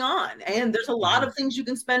lot going on, and there's a lot of things you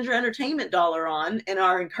can spend your entertainment dollar on and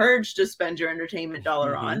are encouraged to spend your entertainment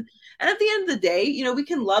dollar on. And at the end of the day, we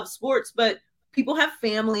can love sports, but people have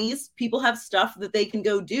families, people have stuff that they can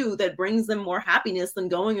go do that brings them more happiness than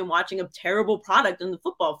going and watching a terrible product in the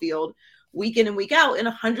football field week in and week out in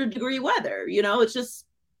 100-degree weather. It's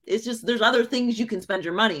just there's other things you can spend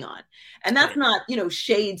your money on. And that's not,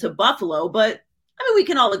 shade to Buffalo, but I mean, we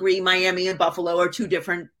can all agree Miami and Buffalo are two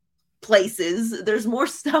different places. There's more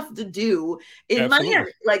stuff to do in Miami.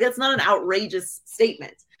 Like, that's not an outrageous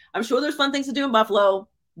statement. I'm sure there's fun things to do in Buffalo,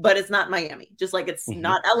 but it's not Miami, just like it's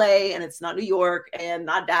not LA and it's not New York and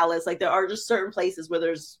not Dallas. Like, there are just certain places where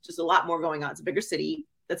there's just a lot more going on. It's a bigger city.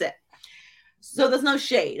 That's it. So there's no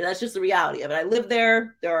shade. That's just the reality of it. I live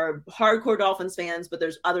there. There are hardcore Dolphins fans, but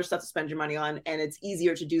there's other stuff to spend your money on. And it's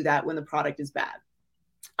easier to do that when the product is bad.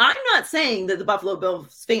 I'm not saying that the Buffalo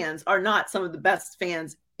Bills fans are not some of the best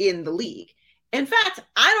fans in the league. In fact,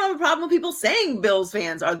 I don't have a problem with people saying Bills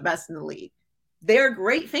fans are the best in the league. They're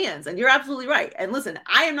great fans, and you're absolutely right. And listen,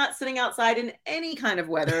 I am not sitting outside in any kind of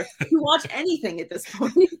weather to watch anything at this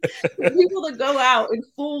point. People that go out in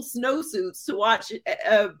full snowsuits to watch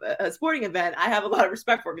a sporting event, I have a lot of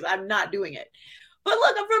respect for, because I'm not doing it. But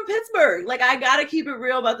look, I'm from Pittsburgh. Like, I got to keep it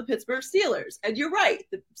real about the Pittsburgh Steelers. And you're right.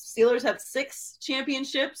 The Steelers have 6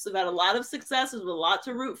 championships. They've had a lot of successes with a lot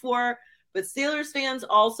to root for. But Steelers fans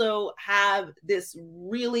also have this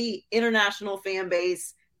really international fan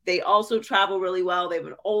base. They also travel really well. They have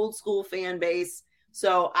an old school fan base.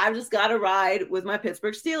 So I've just got to ride with my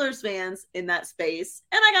Pittsburgh Steelers fans in that space.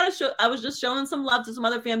 And I was just showing some love to some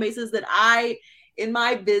other fan bases that I, in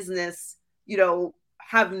my business,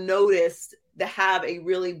 have noticed that have a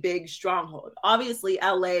really big stronghold. Obviously,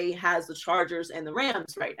 LA has the Chargers and the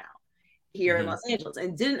Rams right now here in Los Angeles,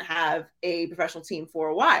 and didn't have a professional team for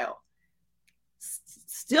a while.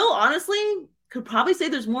 Still, honestly, could probably say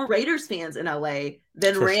there's more Raiders fans in LA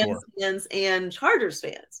than Rams fans and Chargers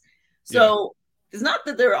fans. So it's not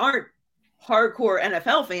that there aren't hardcore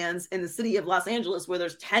NFL fans in the city of Los Angeles, where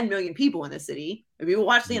there's 10 million people in the city. People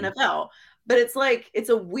watch the NFL, but it's like, it's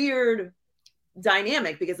a weird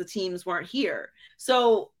dynamic because the teams weren't here.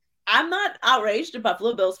 So I'm not outraged at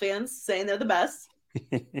Buffalo Bills fans saying they're the best.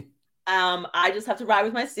 I just have to ride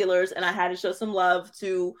with my Steelers, and I had to show some love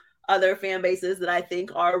to other fan bases that I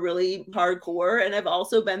think are really hardcore and have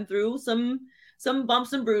also been through some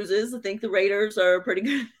bumps and bruises. I think the Raiders are a pretty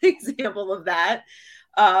good example of that.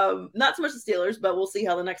 Not so much the Steelers, but we'll see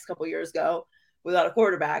how the next couple years go without a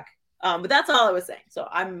quarterback. But that's all I was saying. So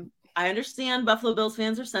I understand Buffalo Bills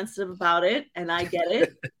fans are sensitive about it, and I get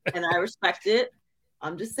it, and I respect it.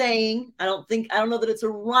 I'm just saying, I don't know that it's a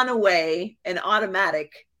runaway and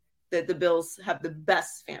automatic that the Bills have the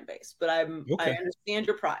best fan base, but I understand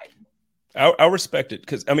your pride. I'll respect it,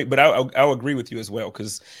 but I'll agree with you as well,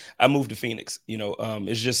 because I moved to Phoenix.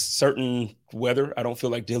 It's just certain weather I don't feel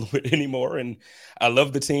like dealing with anymore, and I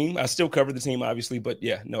love the team. I still cover the team, obviously, but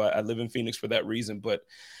I live in Phoenix for that reason. But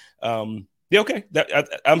okay,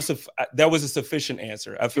 that was a sufficient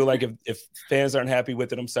answer. I feel like if fans aren't happy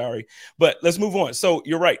with it, I'm sorry, but let's move on. So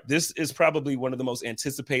you're right. This is probably one of the most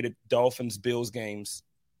anticipated Dolphins-Bills games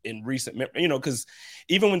in recent, because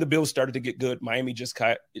even when the Bills started to get good, Miami just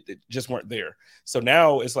weren't there. So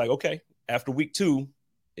now it's like, okay, after week 2,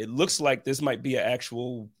 it looks like this might be an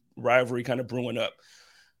actual rivalry kind of brewing up.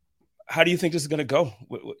 How do you think this is going to go?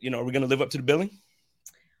 Are we going to live up to the billing?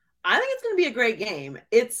 I think it's going to be a great game.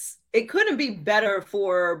 It couldn't be better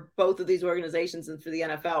for both of these organizations and for the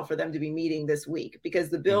NFL for them to be meeting this week, because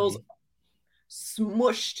the Bills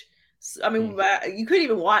smushed. I mean, you couldn't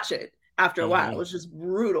even watch it after a while. It was just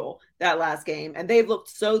brutal, that last game. And they've looked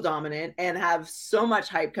so dominant and have so much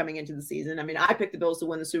hype coming into the season. I mean, I picked the Bills to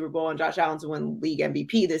win the Super Bowl and Josh Allen to win league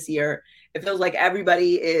MVP this year. It feels like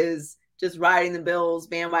everybody is just riding the Bills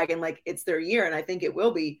bandwagon like it's their year. And I think it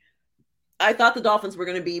will be. I thought the Dolphins were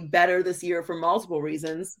going to be better this year for multiple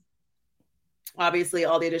reasons. Obviously,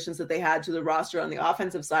 all the additions that they had to the roster on the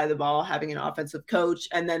offensive side of the ball, having an offensive coach,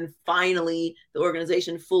 and then finally the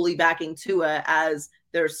organization fully backing Tua as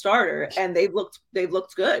their starter, and they've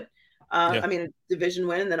looked good. I mean, a division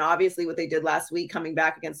win, and then obviously what they did last week, coming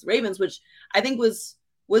back against the Ravens, which I think was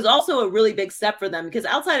also a really big step for them, because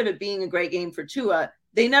outside of it being a great game for Tua,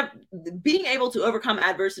 being able to overcome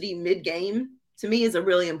adversity mid-game to me is a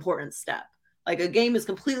really important step. Like, a game is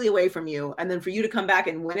completely away from you, and then for you to come back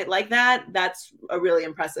and win it like that, that's a really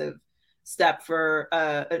impressive step for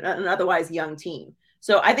an otherwise young team.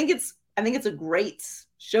 So I think it's a great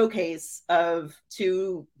showcase of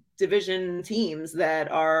 2 division teams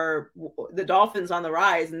that are the Dolphins on the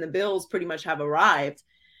rise and the Bills pretty much have arrived.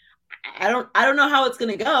 I don't know how it's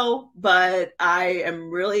going to go, but I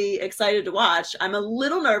am really excited to watch. I'm a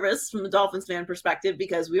little nervous from a Dolphins fan perspective,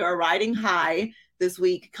 because we are riding high this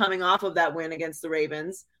week, coming off of that win against the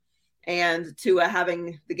Ravens, and Tua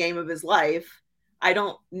having the game of his life. I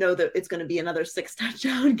don't know that it's going to be another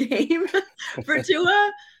 6-touchdown game for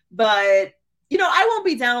Tua, but I won't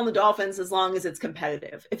be down on the Dolphins as long as it's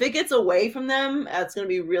competitive. If it gets away from them, it's going to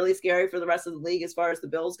be really scary for the rest of the league as far as the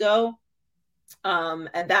Bills go. And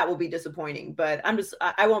that will be disappointing, but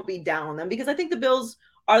I won't be down on them, because I think the Bills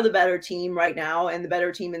are the better team right now, and the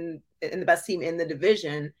better team and the best team in the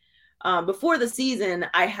division. Before the season,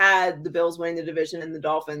 I had the Bills winning the division and the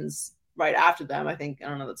Dolphins right after them. I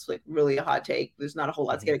don't know, that's like really a hot take. There's not a whole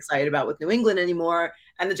lot to get excited about with New England anymore,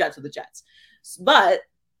 and the Jets are the Jets. But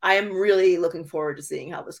I am really looking forward to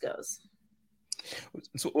seeing how this goes.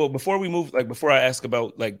 So, well, before we move, before I ask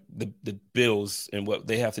about the Bills and what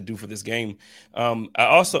they have to do for this game, I'm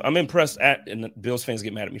impressed and the Bills fans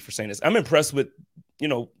get mad at me for saying this, I'm impressed with,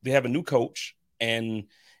 they have a new coach, and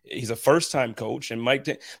he's a first-time coach, and Mike,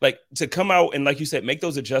 to come out and, like you said, make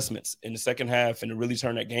those adjustments in the second half and to really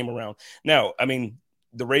turn that game around. Now, I mean,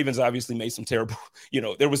 the Ravens obviously made some terrible,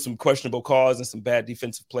 there was some questionable calls and some bad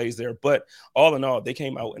defensive plays there, but all in all, they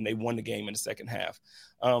came out and they won the game in the second half.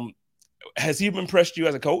 Has he impressed you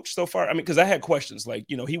as a coach so far? I mean, because I had questions, I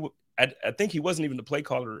think he wasn't even the play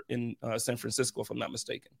caller in San Francisco, if I'm not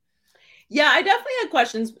mistaken. Yeah, I definitely had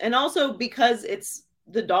questions. And also because it's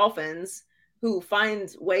the Dolphins, who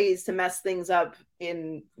find ways to mess things up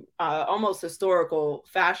in almost historical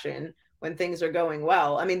fashion when things are going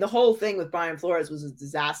well. I mean, the whole thing with Brian Flores was a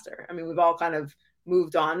disaster. I mean, we've all kind of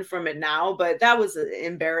moved on from it now, but that was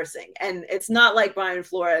embarrassing. And it's not like Brian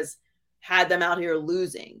Flores had them out here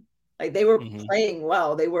losing. Like, they were playing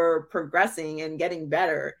well. They were progressing and getting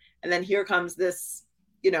better. And then here comes this,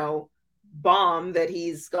 bomb that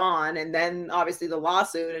he's gone. And then obviously the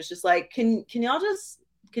lawsuit. It's just like, can y'all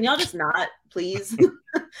just not, please?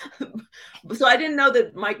 So I didn't know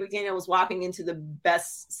that Mike McDaniel was walking into the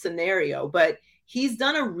best scenario, but he's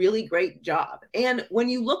done a really great job. And when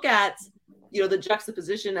you look at, the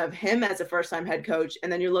juxtaposition of him as a first-time head coach,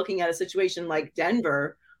 and then you're looking at a situation like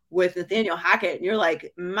Denver with Nathaniel Hackett, and you're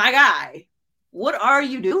like, my guy, what are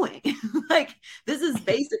you doing? Like, this is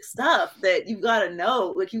basic stuff that you've got to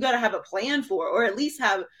know. Like, you've got to have a plan for, or at least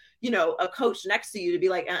have, a coach next to you to be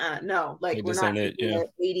like, no, like, we're not taking an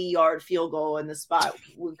 80-yard field goal in the spot.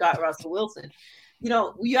 We've got Russell Wilson.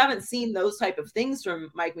 You haven't seen those type of things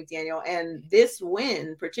from Mike McDaniel. And this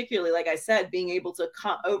win, particularly, like I said, being able to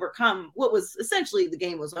overcome what was essentially the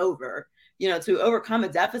game was over, to overcome a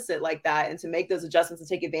deficit like that and to make those adjustments and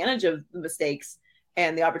take advantage of the mistakes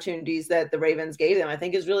and the opportunities that the Ravens gave them, I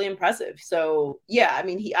think is really impressive. So, yeah, I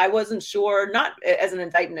mean, I wasn't sure, not as an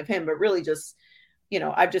indictment of him, but really just,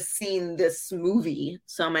 I've just seen this movie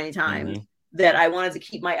so many times that I wanted to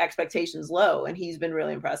keep my expectations low, and he's been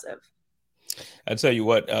really impressive. I tell you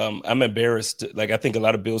what, I'm embarrassed. Like, I think a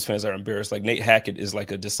lot of Bills fans are embarrassed. Like, Nate Hackett is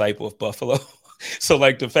like a disciple of Buffalo. So,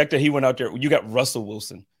 like, the fact that he went out there, you got Russell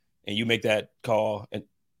Wilson, and you make that call, and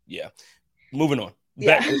moving on.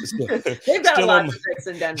 Yeah, they've got a lot to fix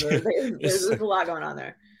in Denver. There's a lot going on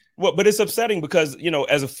there. Well, but it's upsetting because,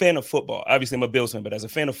 as a fan of football, obviously I'm a Bills fan, but as a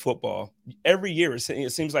fan of football, every year it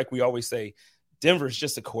seems like we always say Denver's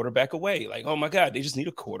just a quarterback away. Like, oh my God, they just need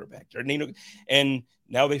a quarterback. And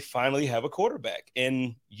now they finally have a quarterback,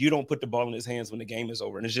 and you don't put the ball in his hands when the game is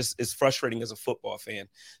over. And it's frustrating as a football fan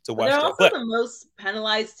to watch. They're that. also the most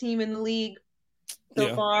penalized team in the league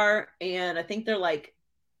so far, and I think they're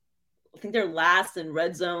last in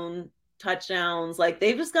red zone touchdowns. Like,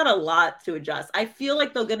 they've just got a lot to adjust. I feel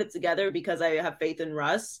like they'll get it together because I have faith in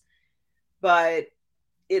Russ, but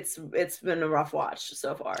it's been a rough watch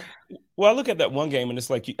so far. Well, I look at that one game and it's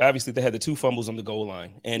like, obviously they had the 2 fumbles on the goal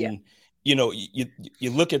line, and you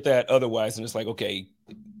look at that otherwise and it's like, okay,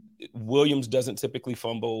 Williams doesn't typically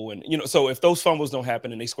fumble, and so if those fumbles don't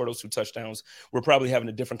happen and they score those 2 touchdowns, we're probably having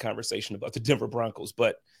a different conversation about the Denver Broncos,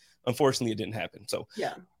 but unfortunately it didn't happen. So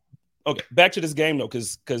yeah. Okay, back to this game though,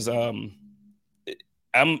 because I'm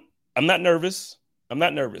not nervous. I'm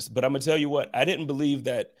not nervous, but I'm gonna tell you what, I didn't believe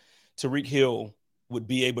that Tyreek Hill would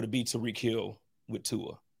be able to beat Tyreek Hill with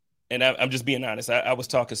Tua. And I'm just being honest. I was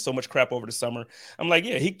talking so much crap over the summer. I'm like,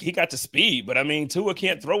 yeah, he got the speed, but I mean, Tua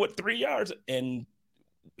can't throw it 3 yards, and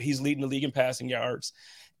he's leading the league in passing yards.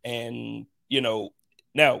 And,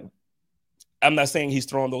 now I'm not saying he's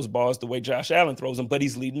throwing those balls the way Josh Allen throws them, but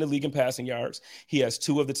he's leading the league in passing yards. He has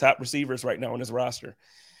 2 of the top receivers right now on his roster.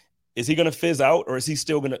 Is he going to fizz out, or is he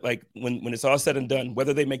still going to, like, when it's all said and done,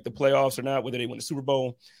 whether they make the playoffs or not, whether they win the Super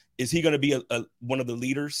Bowl, is he going to be one of the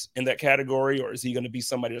leaders in that category, or is he going to be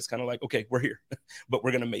somebody that's kind of like, okay, we're here, but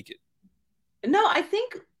we're going to make it? No, I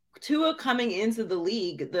think Tua coming into the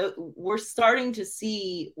league, we're starting to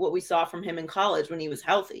see what we saw from him in college when he was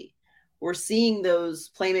healthy. We're seeing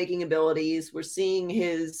those playmaking abilities. We're seeing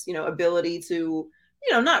his, ability to,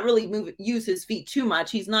 not really use his feet too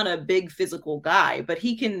much. He's not a big physical guy, but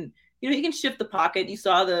he can, he can shift the pocket. You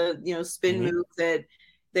saw the, spin move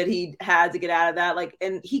that he had to get out of that. Like,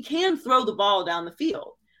 and he can throw the ball down the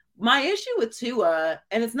field. My issue with Tua,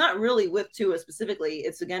 and it's not really with Tua specifically,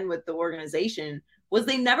 it's again with the organization, was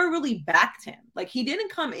they never really backed him. Like, he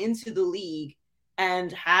didn't come into the league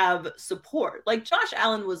and have support. Like, Josh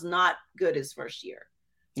Allen was not good his first year.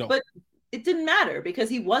 No. But it didn't matter because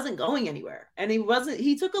he wasn't going anywhere. And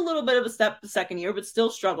he took a little bit of a step the second year, but still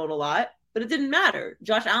struggled a lot. But it didn't matter.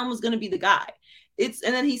 Josh Allen was going to be the guy. And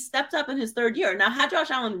then he stepped up in his third year. Now, had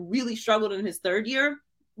Josh Allen really struggled in his third year,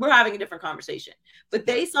 we're having a different conversation. But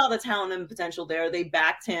they saw the talent and potential there. They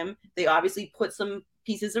backed him. They obviously put some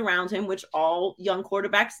pieces around him, which all young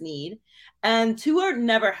quarterbacks need. And Tua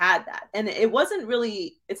never had that. And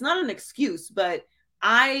it's not an excuse, but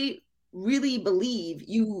I really believe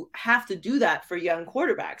you have to do that for young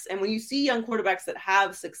quarterbacks. And when you see young quarterbacks that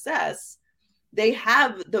have success, they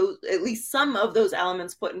have those, at least some of those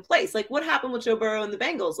elements put in place. Like what happened with Joe Burrow and the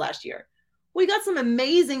Bengals last year. We got some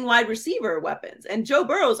amazing wide receiver weapons, and Joe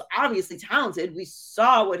Burrow's obviously talented. We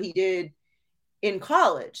saw what he did in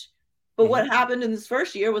college, but what happened in his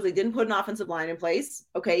first year was they didn't put an offensive line in place.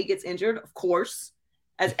 Okay. He gets injured, of course,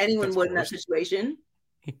 as anyone would in that situation.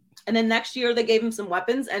 And then next year they gave him some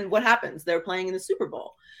weapons, and what happens? They're playing in the Super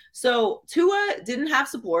Bowl. So Tua didn't have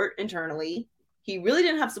support internally. He really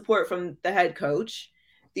didn't have support from the head coach.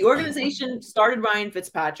 The organization started Ryan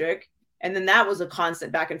Fitzpatrick, and then that was a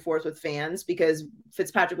constant back and forth with fans because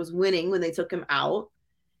Fitzpatrick was winning when they took him out.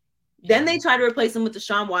 Then they tried to replace him with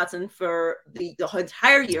Deshaun Watson for the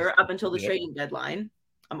entire year up until the trading deadline.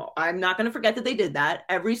 I'm not going to forget that they did that.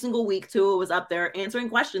 Every single week, Tua was up there answering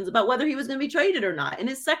questions about whether he was going to be traded or not in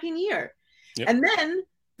his second year. Yep. And then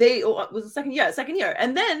second year.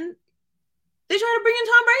 And then they tried to bring in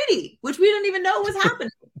Tom Brady, which we didn't even know was happening.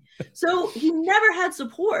 So he never had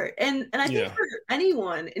support. And I think for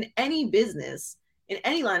anyone in any business, in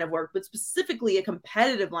any line of work, but specifically a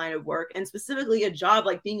competitive line of work and specifically a job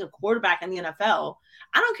like being a quarterback in the NFL,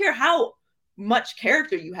 I don't care how much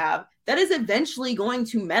character you have, that is eventually going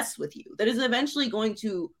to mess with you. That is eventually going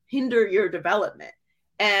to hinder your development.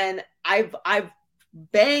 And I've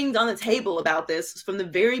banged on the table about this from the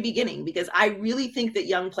very beginning because I really think that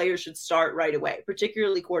young players should start right away,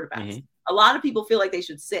 particularly quarterbacks. A lot of people feel like they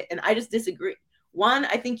should sit, and I just disagree. One,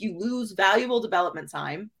 I think you lose valuable development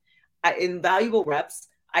time in valuable reps.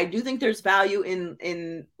 I do think there's value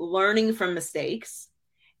in learning from mistakes.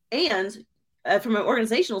 And from an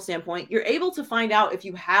organizational standpoint, you're able to find out if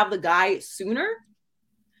you have the guy sooner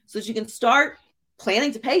so that you can start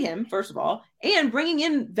planning to pay him, first of all, and bringing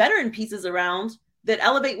in veteran pieces around that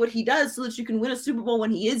elevate what he does so that you can win a Super Bowl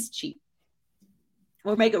when he is cheap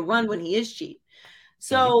or make a run when he is cheap.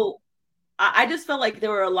 So I just felt like there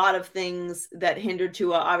were a lot of things that hindered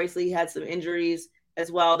Tua. Obviously, he had some injuries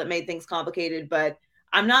as well that made things complicated, but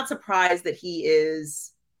I'm not surprised that he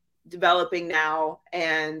is developing now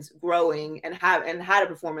and growing and had a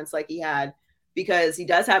performance like he had, because he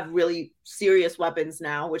does have really serious weapons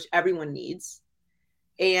now, which everyone needs.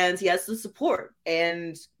 And he has the support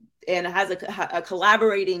and has a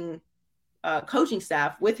collaborating coaching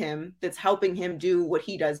staff with him that's helping him do what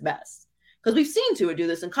he does best. Because we've seen Tua do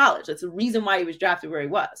this in college. That's the reason why he was drafted where he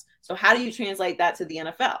was. So how do you translate that to the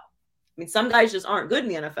NFL? I mean, some guys just aren't good in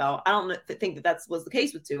the NFL. I don't think that was the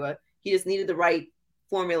case with Tua. He just needed the right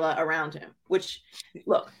formula around him, which,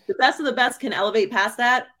 look, the best of the best can elevate past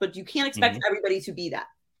that, but you can't expect everybody to be that.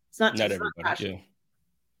 It's not everybody. Yeah.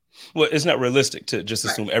 Well, it's not realistic to just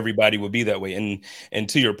assume everybody would be that way. And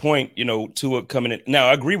to your point, you know, Tua coming in. Now,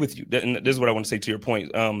 I agree with you. And this is what I want to say to your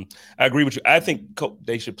point. I agree with you. I think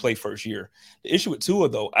they should play first year. The issue with Tua,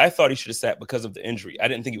 though, I thought he should have sat because of the injury. I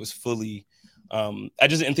didn't think he was fully I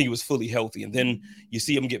just didn't think he was fully healthy. And then you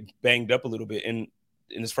see him get banged up a little bit in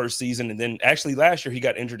his first season. And then actually last year he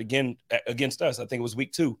got injured again against us. I think it was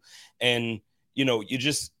week 2. And, you know,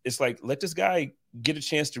 it's like, let this guy get a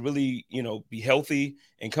chance to really, you know, be healthy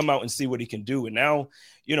and come out and see what he can do. And now,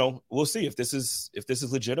 you know, we'll see if this is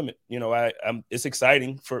legitimate. You know, it's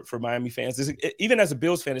exciting for Miami fans. Even as a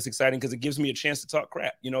Bills fan, it's exciting because it gives me a chance to talk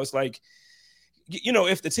crap. You know, it's like, you know,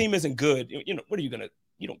 if the team isn't good, you know,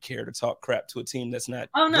 you don't care to talk crap to a team that's not.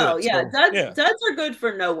 Oh no. Good. Yeah. So, duds are good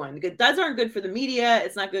for no one. Duds aren't good for the media.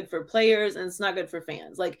 It's not good for players, and it's not good for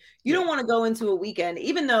fans. Like, you don't want to go into a weekend,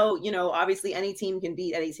 even though, you know, obviously any team can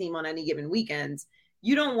beat any team on any given weekend.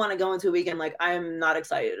 You don't want to go into a weekend like, I'm not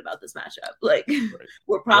excited about this matchup. Like,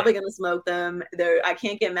 we're probably going to smoke them. I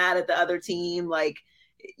can't get mad at the other team. Like,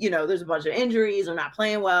 you know, there's a bunch of injuries or not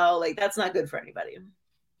playing well. Like, that's not good for anybody.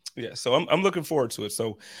 Yeah, so I'm looking forward to it.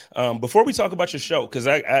 So before we talk about your show, because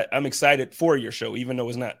I'm excited for your show, even though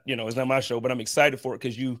it's not my show, but I'm excited for it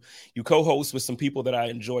because you co-host with some people that I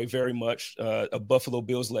enjoy very much, a Buffalo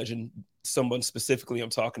Bills legend, someone specifically I'm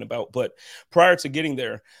talking about. But prior to getting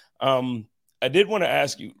there, I did want to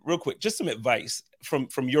ask you real quick, just some advice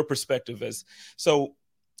from your perspective. So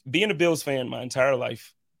being a Bills fan my entire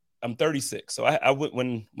life, I'm 36. So I went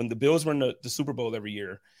when the Bills were in the Super Bowl every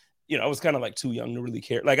year. You know, I was kind of like too young to really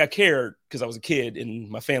care. Like, I cared because I was a kid and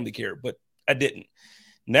my family cared, but I didn't.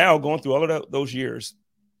 Now, going through all of those years,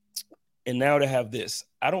 and now to have this,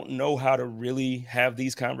 I don't know how to really have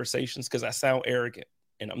these conversations because I sound arrogant,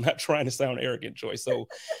 and I'm not trying to sound arrogant, Joy. So,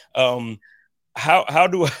 how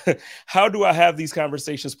do I have these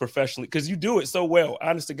conversations professionally? Because you do it so well,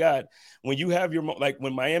 honest to God. When you have like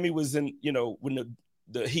when Miami was in, you know, when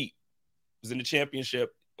the Heat was in the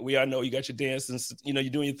championship. We all know you got your dance and, you know, you're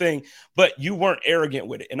doing your thing, but you weren't arrogant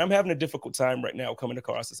with it. And I'm having a difficult time right now coming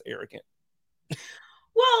across as arrogant.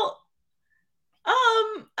 Well,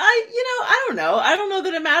 I don't know. I don't know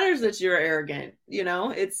that it matters that you're arrogant. You know,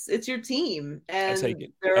 it's your team and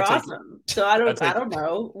they're awesome. So I don't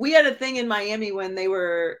know. We had a thing in Miami when they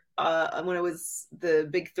were, when it was the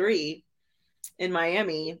big 3 in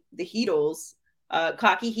Miami, the Heatles,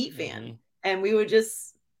 cocky Heat fan. Mm-hmm. And we would just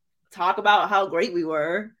talk about how great we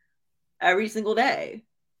were every single day.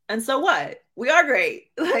 And so what? We are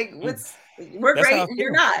great. Like, we're great and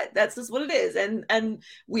you're not. That's just what it is. And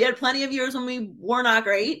we had plenty of years when we were not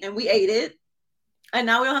great and we ate it. And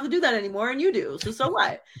now we don't have to do that anymore, and you do. So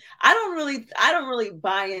what? I don't really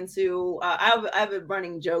buy into I have a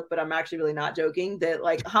running joke, but I'm actually really not joking, that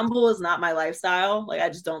like humble is not my lifestyle. Like, I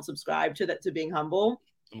just don't subscribe to that, to being humble.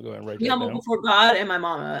 I'm going right. Be humble before God and my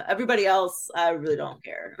mama. Everybody else, I really don't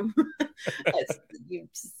care.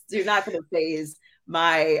 You're not going to phase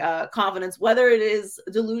my confidence, whether it is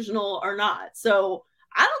delusional or not. So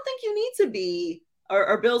I don't think you need to be,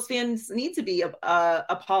 or Bills fans need to be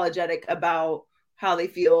apologetic about how they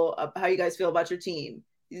feel, how you guys feel about your team.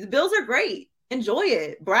 The Bills are great. Enjoy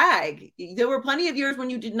it. Brag. There were plenty of years when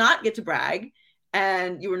you did not get to brag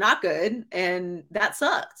and you were not good, and that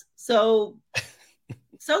sucked. So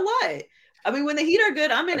what? I mean, when the Heat are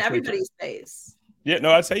good, I'm in everybody's face. Yeah,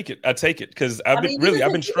 no, I take it because I've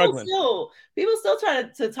been struggling. People still try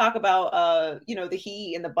to talk about, you know, the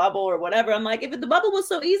Heat and the bubble or whatever. I'm like, if the bubble was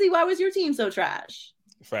so easy, why was your team so trash?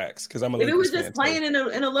 Facts, because I'm a. If it was just playing in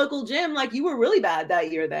a local gym, like, you were really bad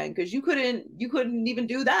that year then, because you couldn't even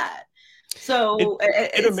do that. So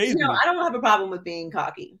it amazes me. I don't have a problem with being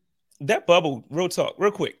cocky. That bubble, real talk, real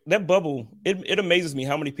quick, that bubble, it amazes me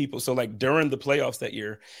how many people. So like during the playoffs that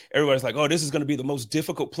year, everybody's like, oh, this is going to be the most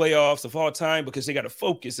difficult playoffs of all time because they got to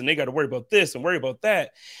focus and they got to worry about this and worry about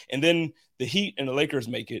that. And then the Heat and the Lakers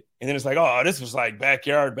make it. And then it's like, oh, this was like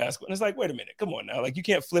backyard basketball. And it's like, wait a minute, come on now. Like, you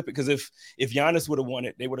can't flip it, because if Giannis would have won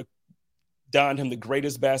it, they would have donned him the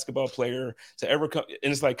greatest basketball player to ever come.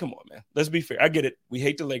 And it's like, come on, man, let's be fair. I get it. We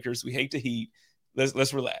hate the Lakers. We hate the Heat.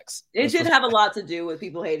 let's relax. It did have a lot to do with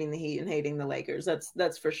people hating the Heat and hating the Lakers.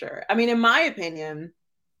 That's for sure. I mean, in my opinion,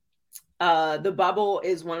 the bubble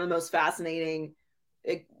is one of the most fascinating,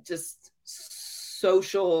 just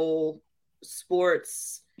social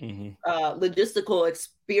sports, logistical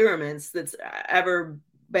experiments that's ever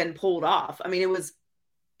been pulled off. I mean, it was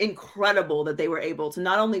incredible that they were able to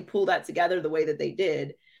not only pull that together the way that they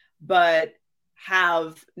did, but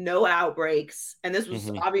have no outbreaks. And this was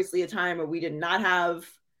obviously a time where we did not have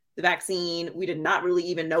the vaccine. We did not really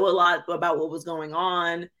even know a lot about what was going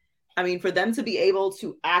on. I mean, for them to be able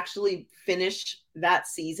to actually finish that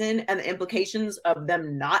season and the implications of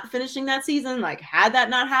them not finishing that season, like had that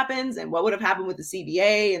not happened and what would have happened with the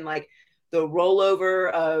CBA and like the rollover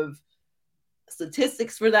of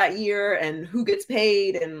statistics for that year and who gets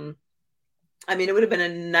paid. And I mean, it would have been a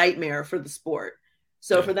nightmare for the sport.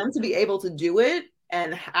 So for them to be able to do it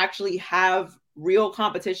and actually have real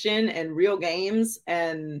competition and real games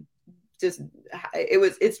and just,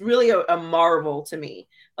 it's really a marvel to me.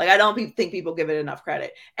 Like, I don't think people give it enough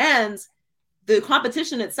credit. And the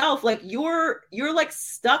competition itself, like you're like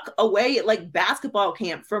stuck away at like basketball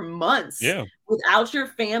camp for months without your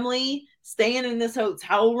family, staying in this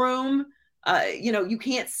hotel room. You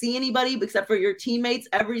can't see anybody except for your teammates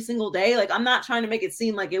every single day. Like, I'm not trying to make it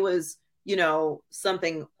seem like it was,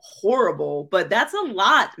 something horrible, but that's a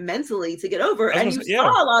lot mentally to get over. And you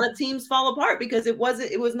saw a lot of teams fall apart because it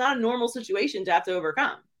was not a normal situation to have to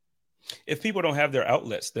overcome. If people don't have their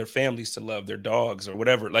outlets, their families to love, their dogs or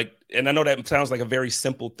whatever, like, and I know that sounds like a very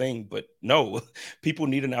simple thing, but no, people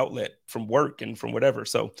need an outlet from work and from whatever.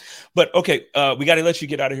 So, but okay, we got to let you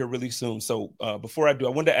get out of here really soon. So before I do,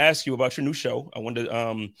 I wanted to ask you about your new show. I wanted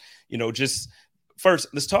to, just first,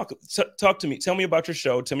 let's talk to me. Tell me about your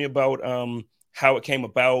show. Tell me about how it came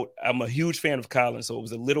about. I'm a huge fan of Colin, so it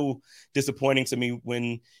was a little disappointing to me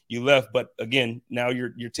when you left. But again, now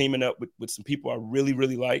you're teaming up with some people I really,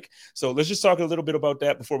 really like. So let's just talk a little bit about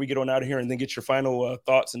that before we get on out of here, and then get your final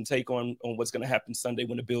thoughts and take on what's going to happen Sunday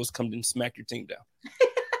when the Bills come and smack your team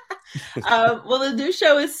down. Well, the new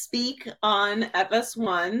show is Speak on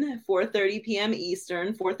FS1, 4:30 p.m.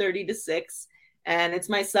 Eastern, 4:30 to 6. And it's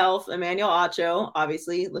myself, Emmanuel Acho,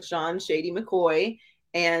 obviously, LaShawn Shady McCoy,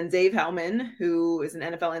 and Dave Hellman, who is an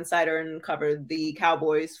NFL insider and covered the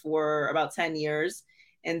Cowboys for about 10 years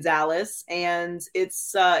in Dallas. And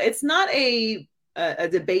it's not a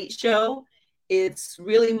debate show. It's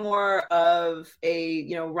really more of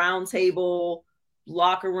a, round table,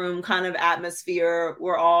 locker room kind of atmosphere.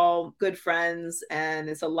 We're all good friends, and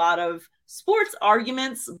it's a lot of sports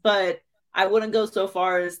arguments, but I wouldn't go so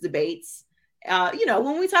far as debates.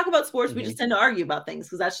 When we talk about sports, we just tend to argue about things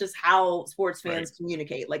because that's just how sports fans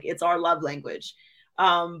communicate. Like, it's our love language.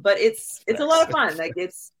 But it's a lot of fun. Like,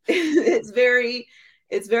 it's very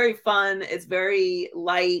fun. It's very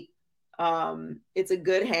light. It's a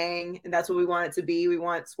good hang, and that's what we want it to be. We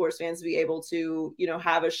want sports fans to be able to,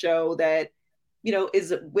 have a show that,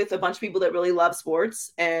 is with a bunch of people that really love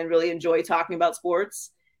sports and really enjoy talking about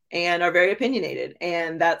sports and are very opinionated.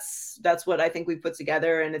 And that's what I think we've put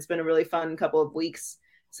together. And it's been a really fun couple of weeks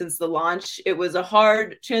since the launch. It was a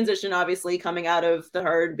hard transition, obviously, coming out of the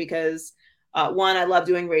Herd because one, I love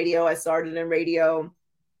doing radio. I started in radio.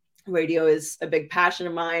 Radio is a big passion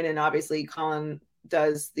of mine. And obviously Colin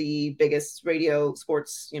does the biggest radio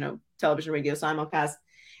sports, television, radio simulcast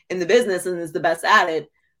in the business and is the best at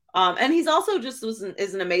it. And he's also just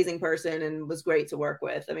is an amazing person and was great to work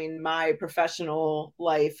with. I mean, my professional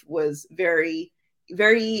life was very,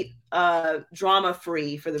 very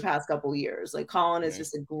drama-free for the past couple of years. Like, Colin is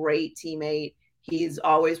just a great teammate. He's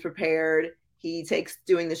always prepared. He takes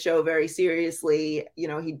doing the show very seriously.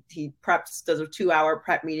 He preps, does a 2-hour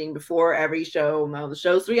prep meeting before every show. Well, the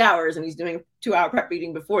show's 3 hours and he's doing a 2-hour prep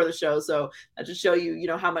meeting before the show. So that just show you,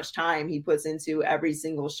 how much time he puts into every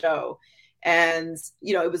single show. And,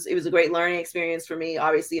 it was a great learning experience for me,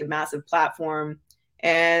 obviously a massive platform.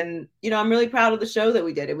 And, I'm really proud of the show that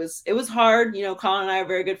we did. It was hard. Colin and I are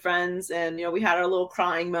very good friends, and, we had our little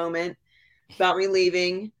crying moment about me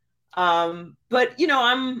leaving. But,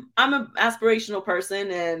 I'm an aspirational person,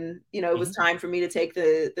 and, it was time for me to take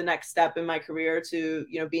the next step in my career to,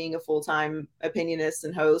 being a full-time opinionist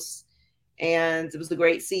and host. And it was a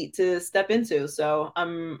great seat to step into. So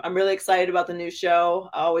I'm really excited about the new show.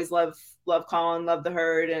 I always love Colin, love the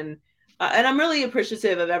Herd. And I'm really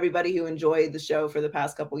appreciative of everybody who enjoyed the show for the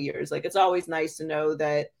past couple of years. Like, it's always nice to know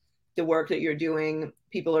that the work that you're doing,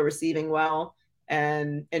 people are receiving well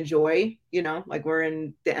and enjoy, like, we're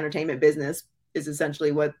in the entertainment business is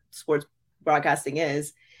essentially what sports broadcasting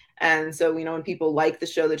is. And so, when people like the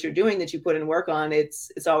show that you're doing, that you put in work on, it's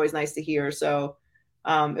always nice to hear. So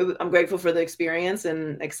I'm grateful for the experience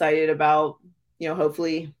and excited about,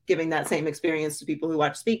 hopefully giving that same experience to people who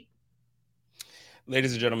watch Speak.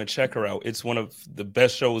 Ladies and gentlemen, check her out. It's one of the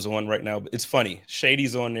best shows on right now. It's funny.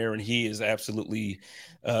 Shady's on there, and he is absolutely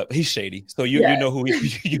he's shady. So you know who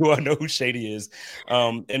you all know who Shady is.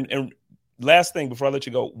 And last thing before I let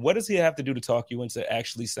you go, what does he have to do to talk you into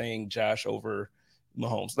actually saying Josh over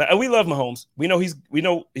Mahomes? Now, we love Mahomes. We know he's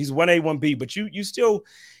 1A, 1B, but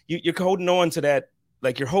you're holding on to that.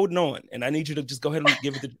 Like, you're holding on, and I need you to just go ahead and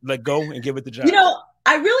give it the Josh.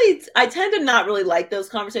 I tend to not really like those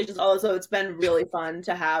conversations, although it's been really fun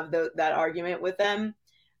to have that argument with them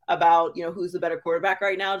about, who's the better quarterback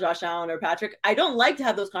right now, Josh Allen or Patrick. I don't like to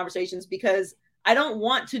have those conversations because I don't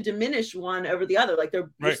want to diminish one over the other. Like, they're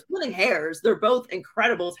splitting hairs. They're both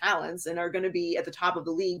incredible talents and are going to be at the top of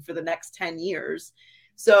the league for the next 10 years.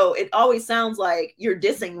 So it always sounds like you're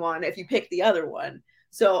dissing one if you pick the other one.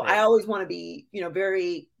 So I always want to be,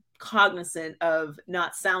 very cognizant of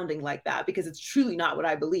not sounding like that, because it's truly not what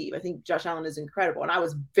I believe. I think Josh Allen is incredible. And I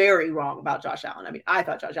was very wrong about Josh Allen. I mean, I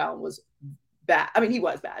thought Josh Allen was bad. I mean, he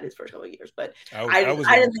was bad his first couple of years, but I didn't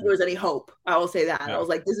think there was any hope. I will say that. No. I was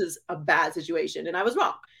like, this is a bad situation. And I was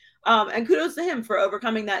wrong. And kudos to him for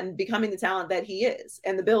overcoming that and becoming the talent that he is,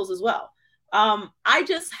 and the Bills as well. I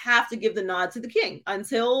just have to give the nod to the king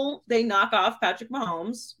until they knock off Patrick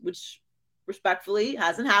Mahomes, which respectfully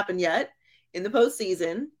hasn't happened yet in the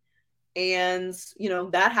postseason. And,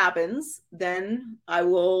 that happens, then I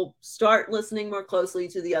will start listening more closely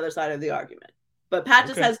to the other side of the argument. But Pat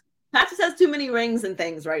just has too many rings and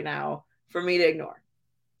things right now for me to ignore.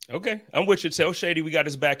 Okay, I'm with you. Tell Shady we got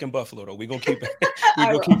his back in Buffalo, though. We're gonna keep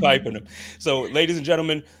hyping him. So, ladies and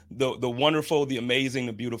gentlemen, the wonderful, the amazing,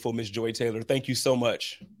 the beautiful Miss Joy Taylor, thank you so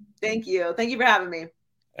much. Thank you for having me.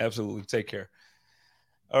 Absolutely. Take care.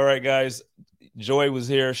 All right, guys. Joy was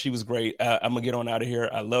here. She was great. I'm going to get on out of here.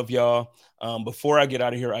 I love y'all. Before I get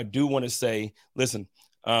out of here, I do want to say, listen,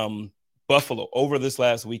 Buffalo, over this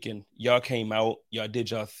last weekend, y'all came out, y'all did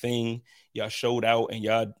y'all thing, y'all showed out, and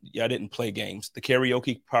y'all didn't play games. The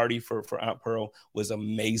karaoke party for Aunt Pearl was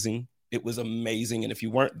amazing. It was amazing. And if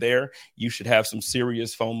you weren't there, you should have some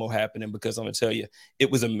serious FOMO happening, because I'm going to tell you, it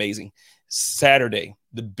was amazing. Saturday,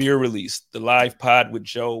 the beer release, the live pod with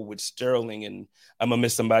Joe, with Sterling, and I'm going to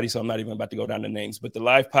miss somebody, so I'm not even about to go down the names, but the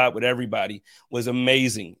live pod with everybody was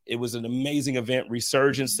amazing. It was an amazing event.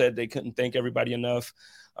 Resurgence said they couldn't thank everybody enough.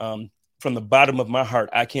 From the bottom of my heart,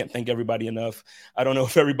 I can't thank everybody enough. I don't know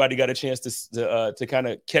if everybody got a chance to kind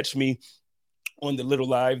of catch me on the little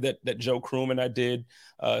live that Joe Kroom and I did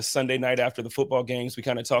Sunday night after the football games. We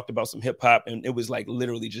kind of talked about some hip hop, and it was like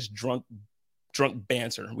literally just drunk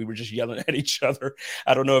banter. We were just yelling at each other.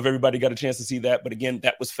 I don't know if everybody got a chance to see that, but again,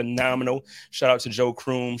 that was phenomenal. Shout out to Joe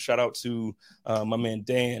Kroom. Shout out to my man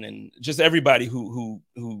Dan, and just everybody who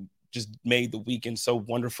just made the weekend so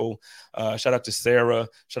wonderful. Shout out to Sarah.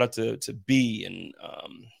 Shout out to B, and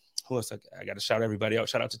who else? I got to shout everybody out.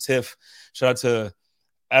 Shout out to Tiff. Shout out to,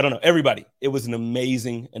 I don't know, everybody. It was an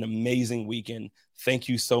amazing weekend. Thank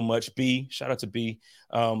you so much, B. Shout out to B.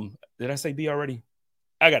 Did I say B already?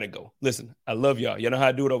 I got to go. Listen, I love y'all. You know how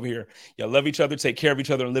I do it over here. Y'all love each other, take care of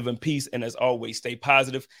each other, and live in peace. And as always, stay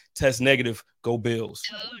positive, test negative, go Bills.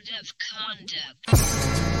 Code of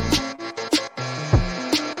conduct.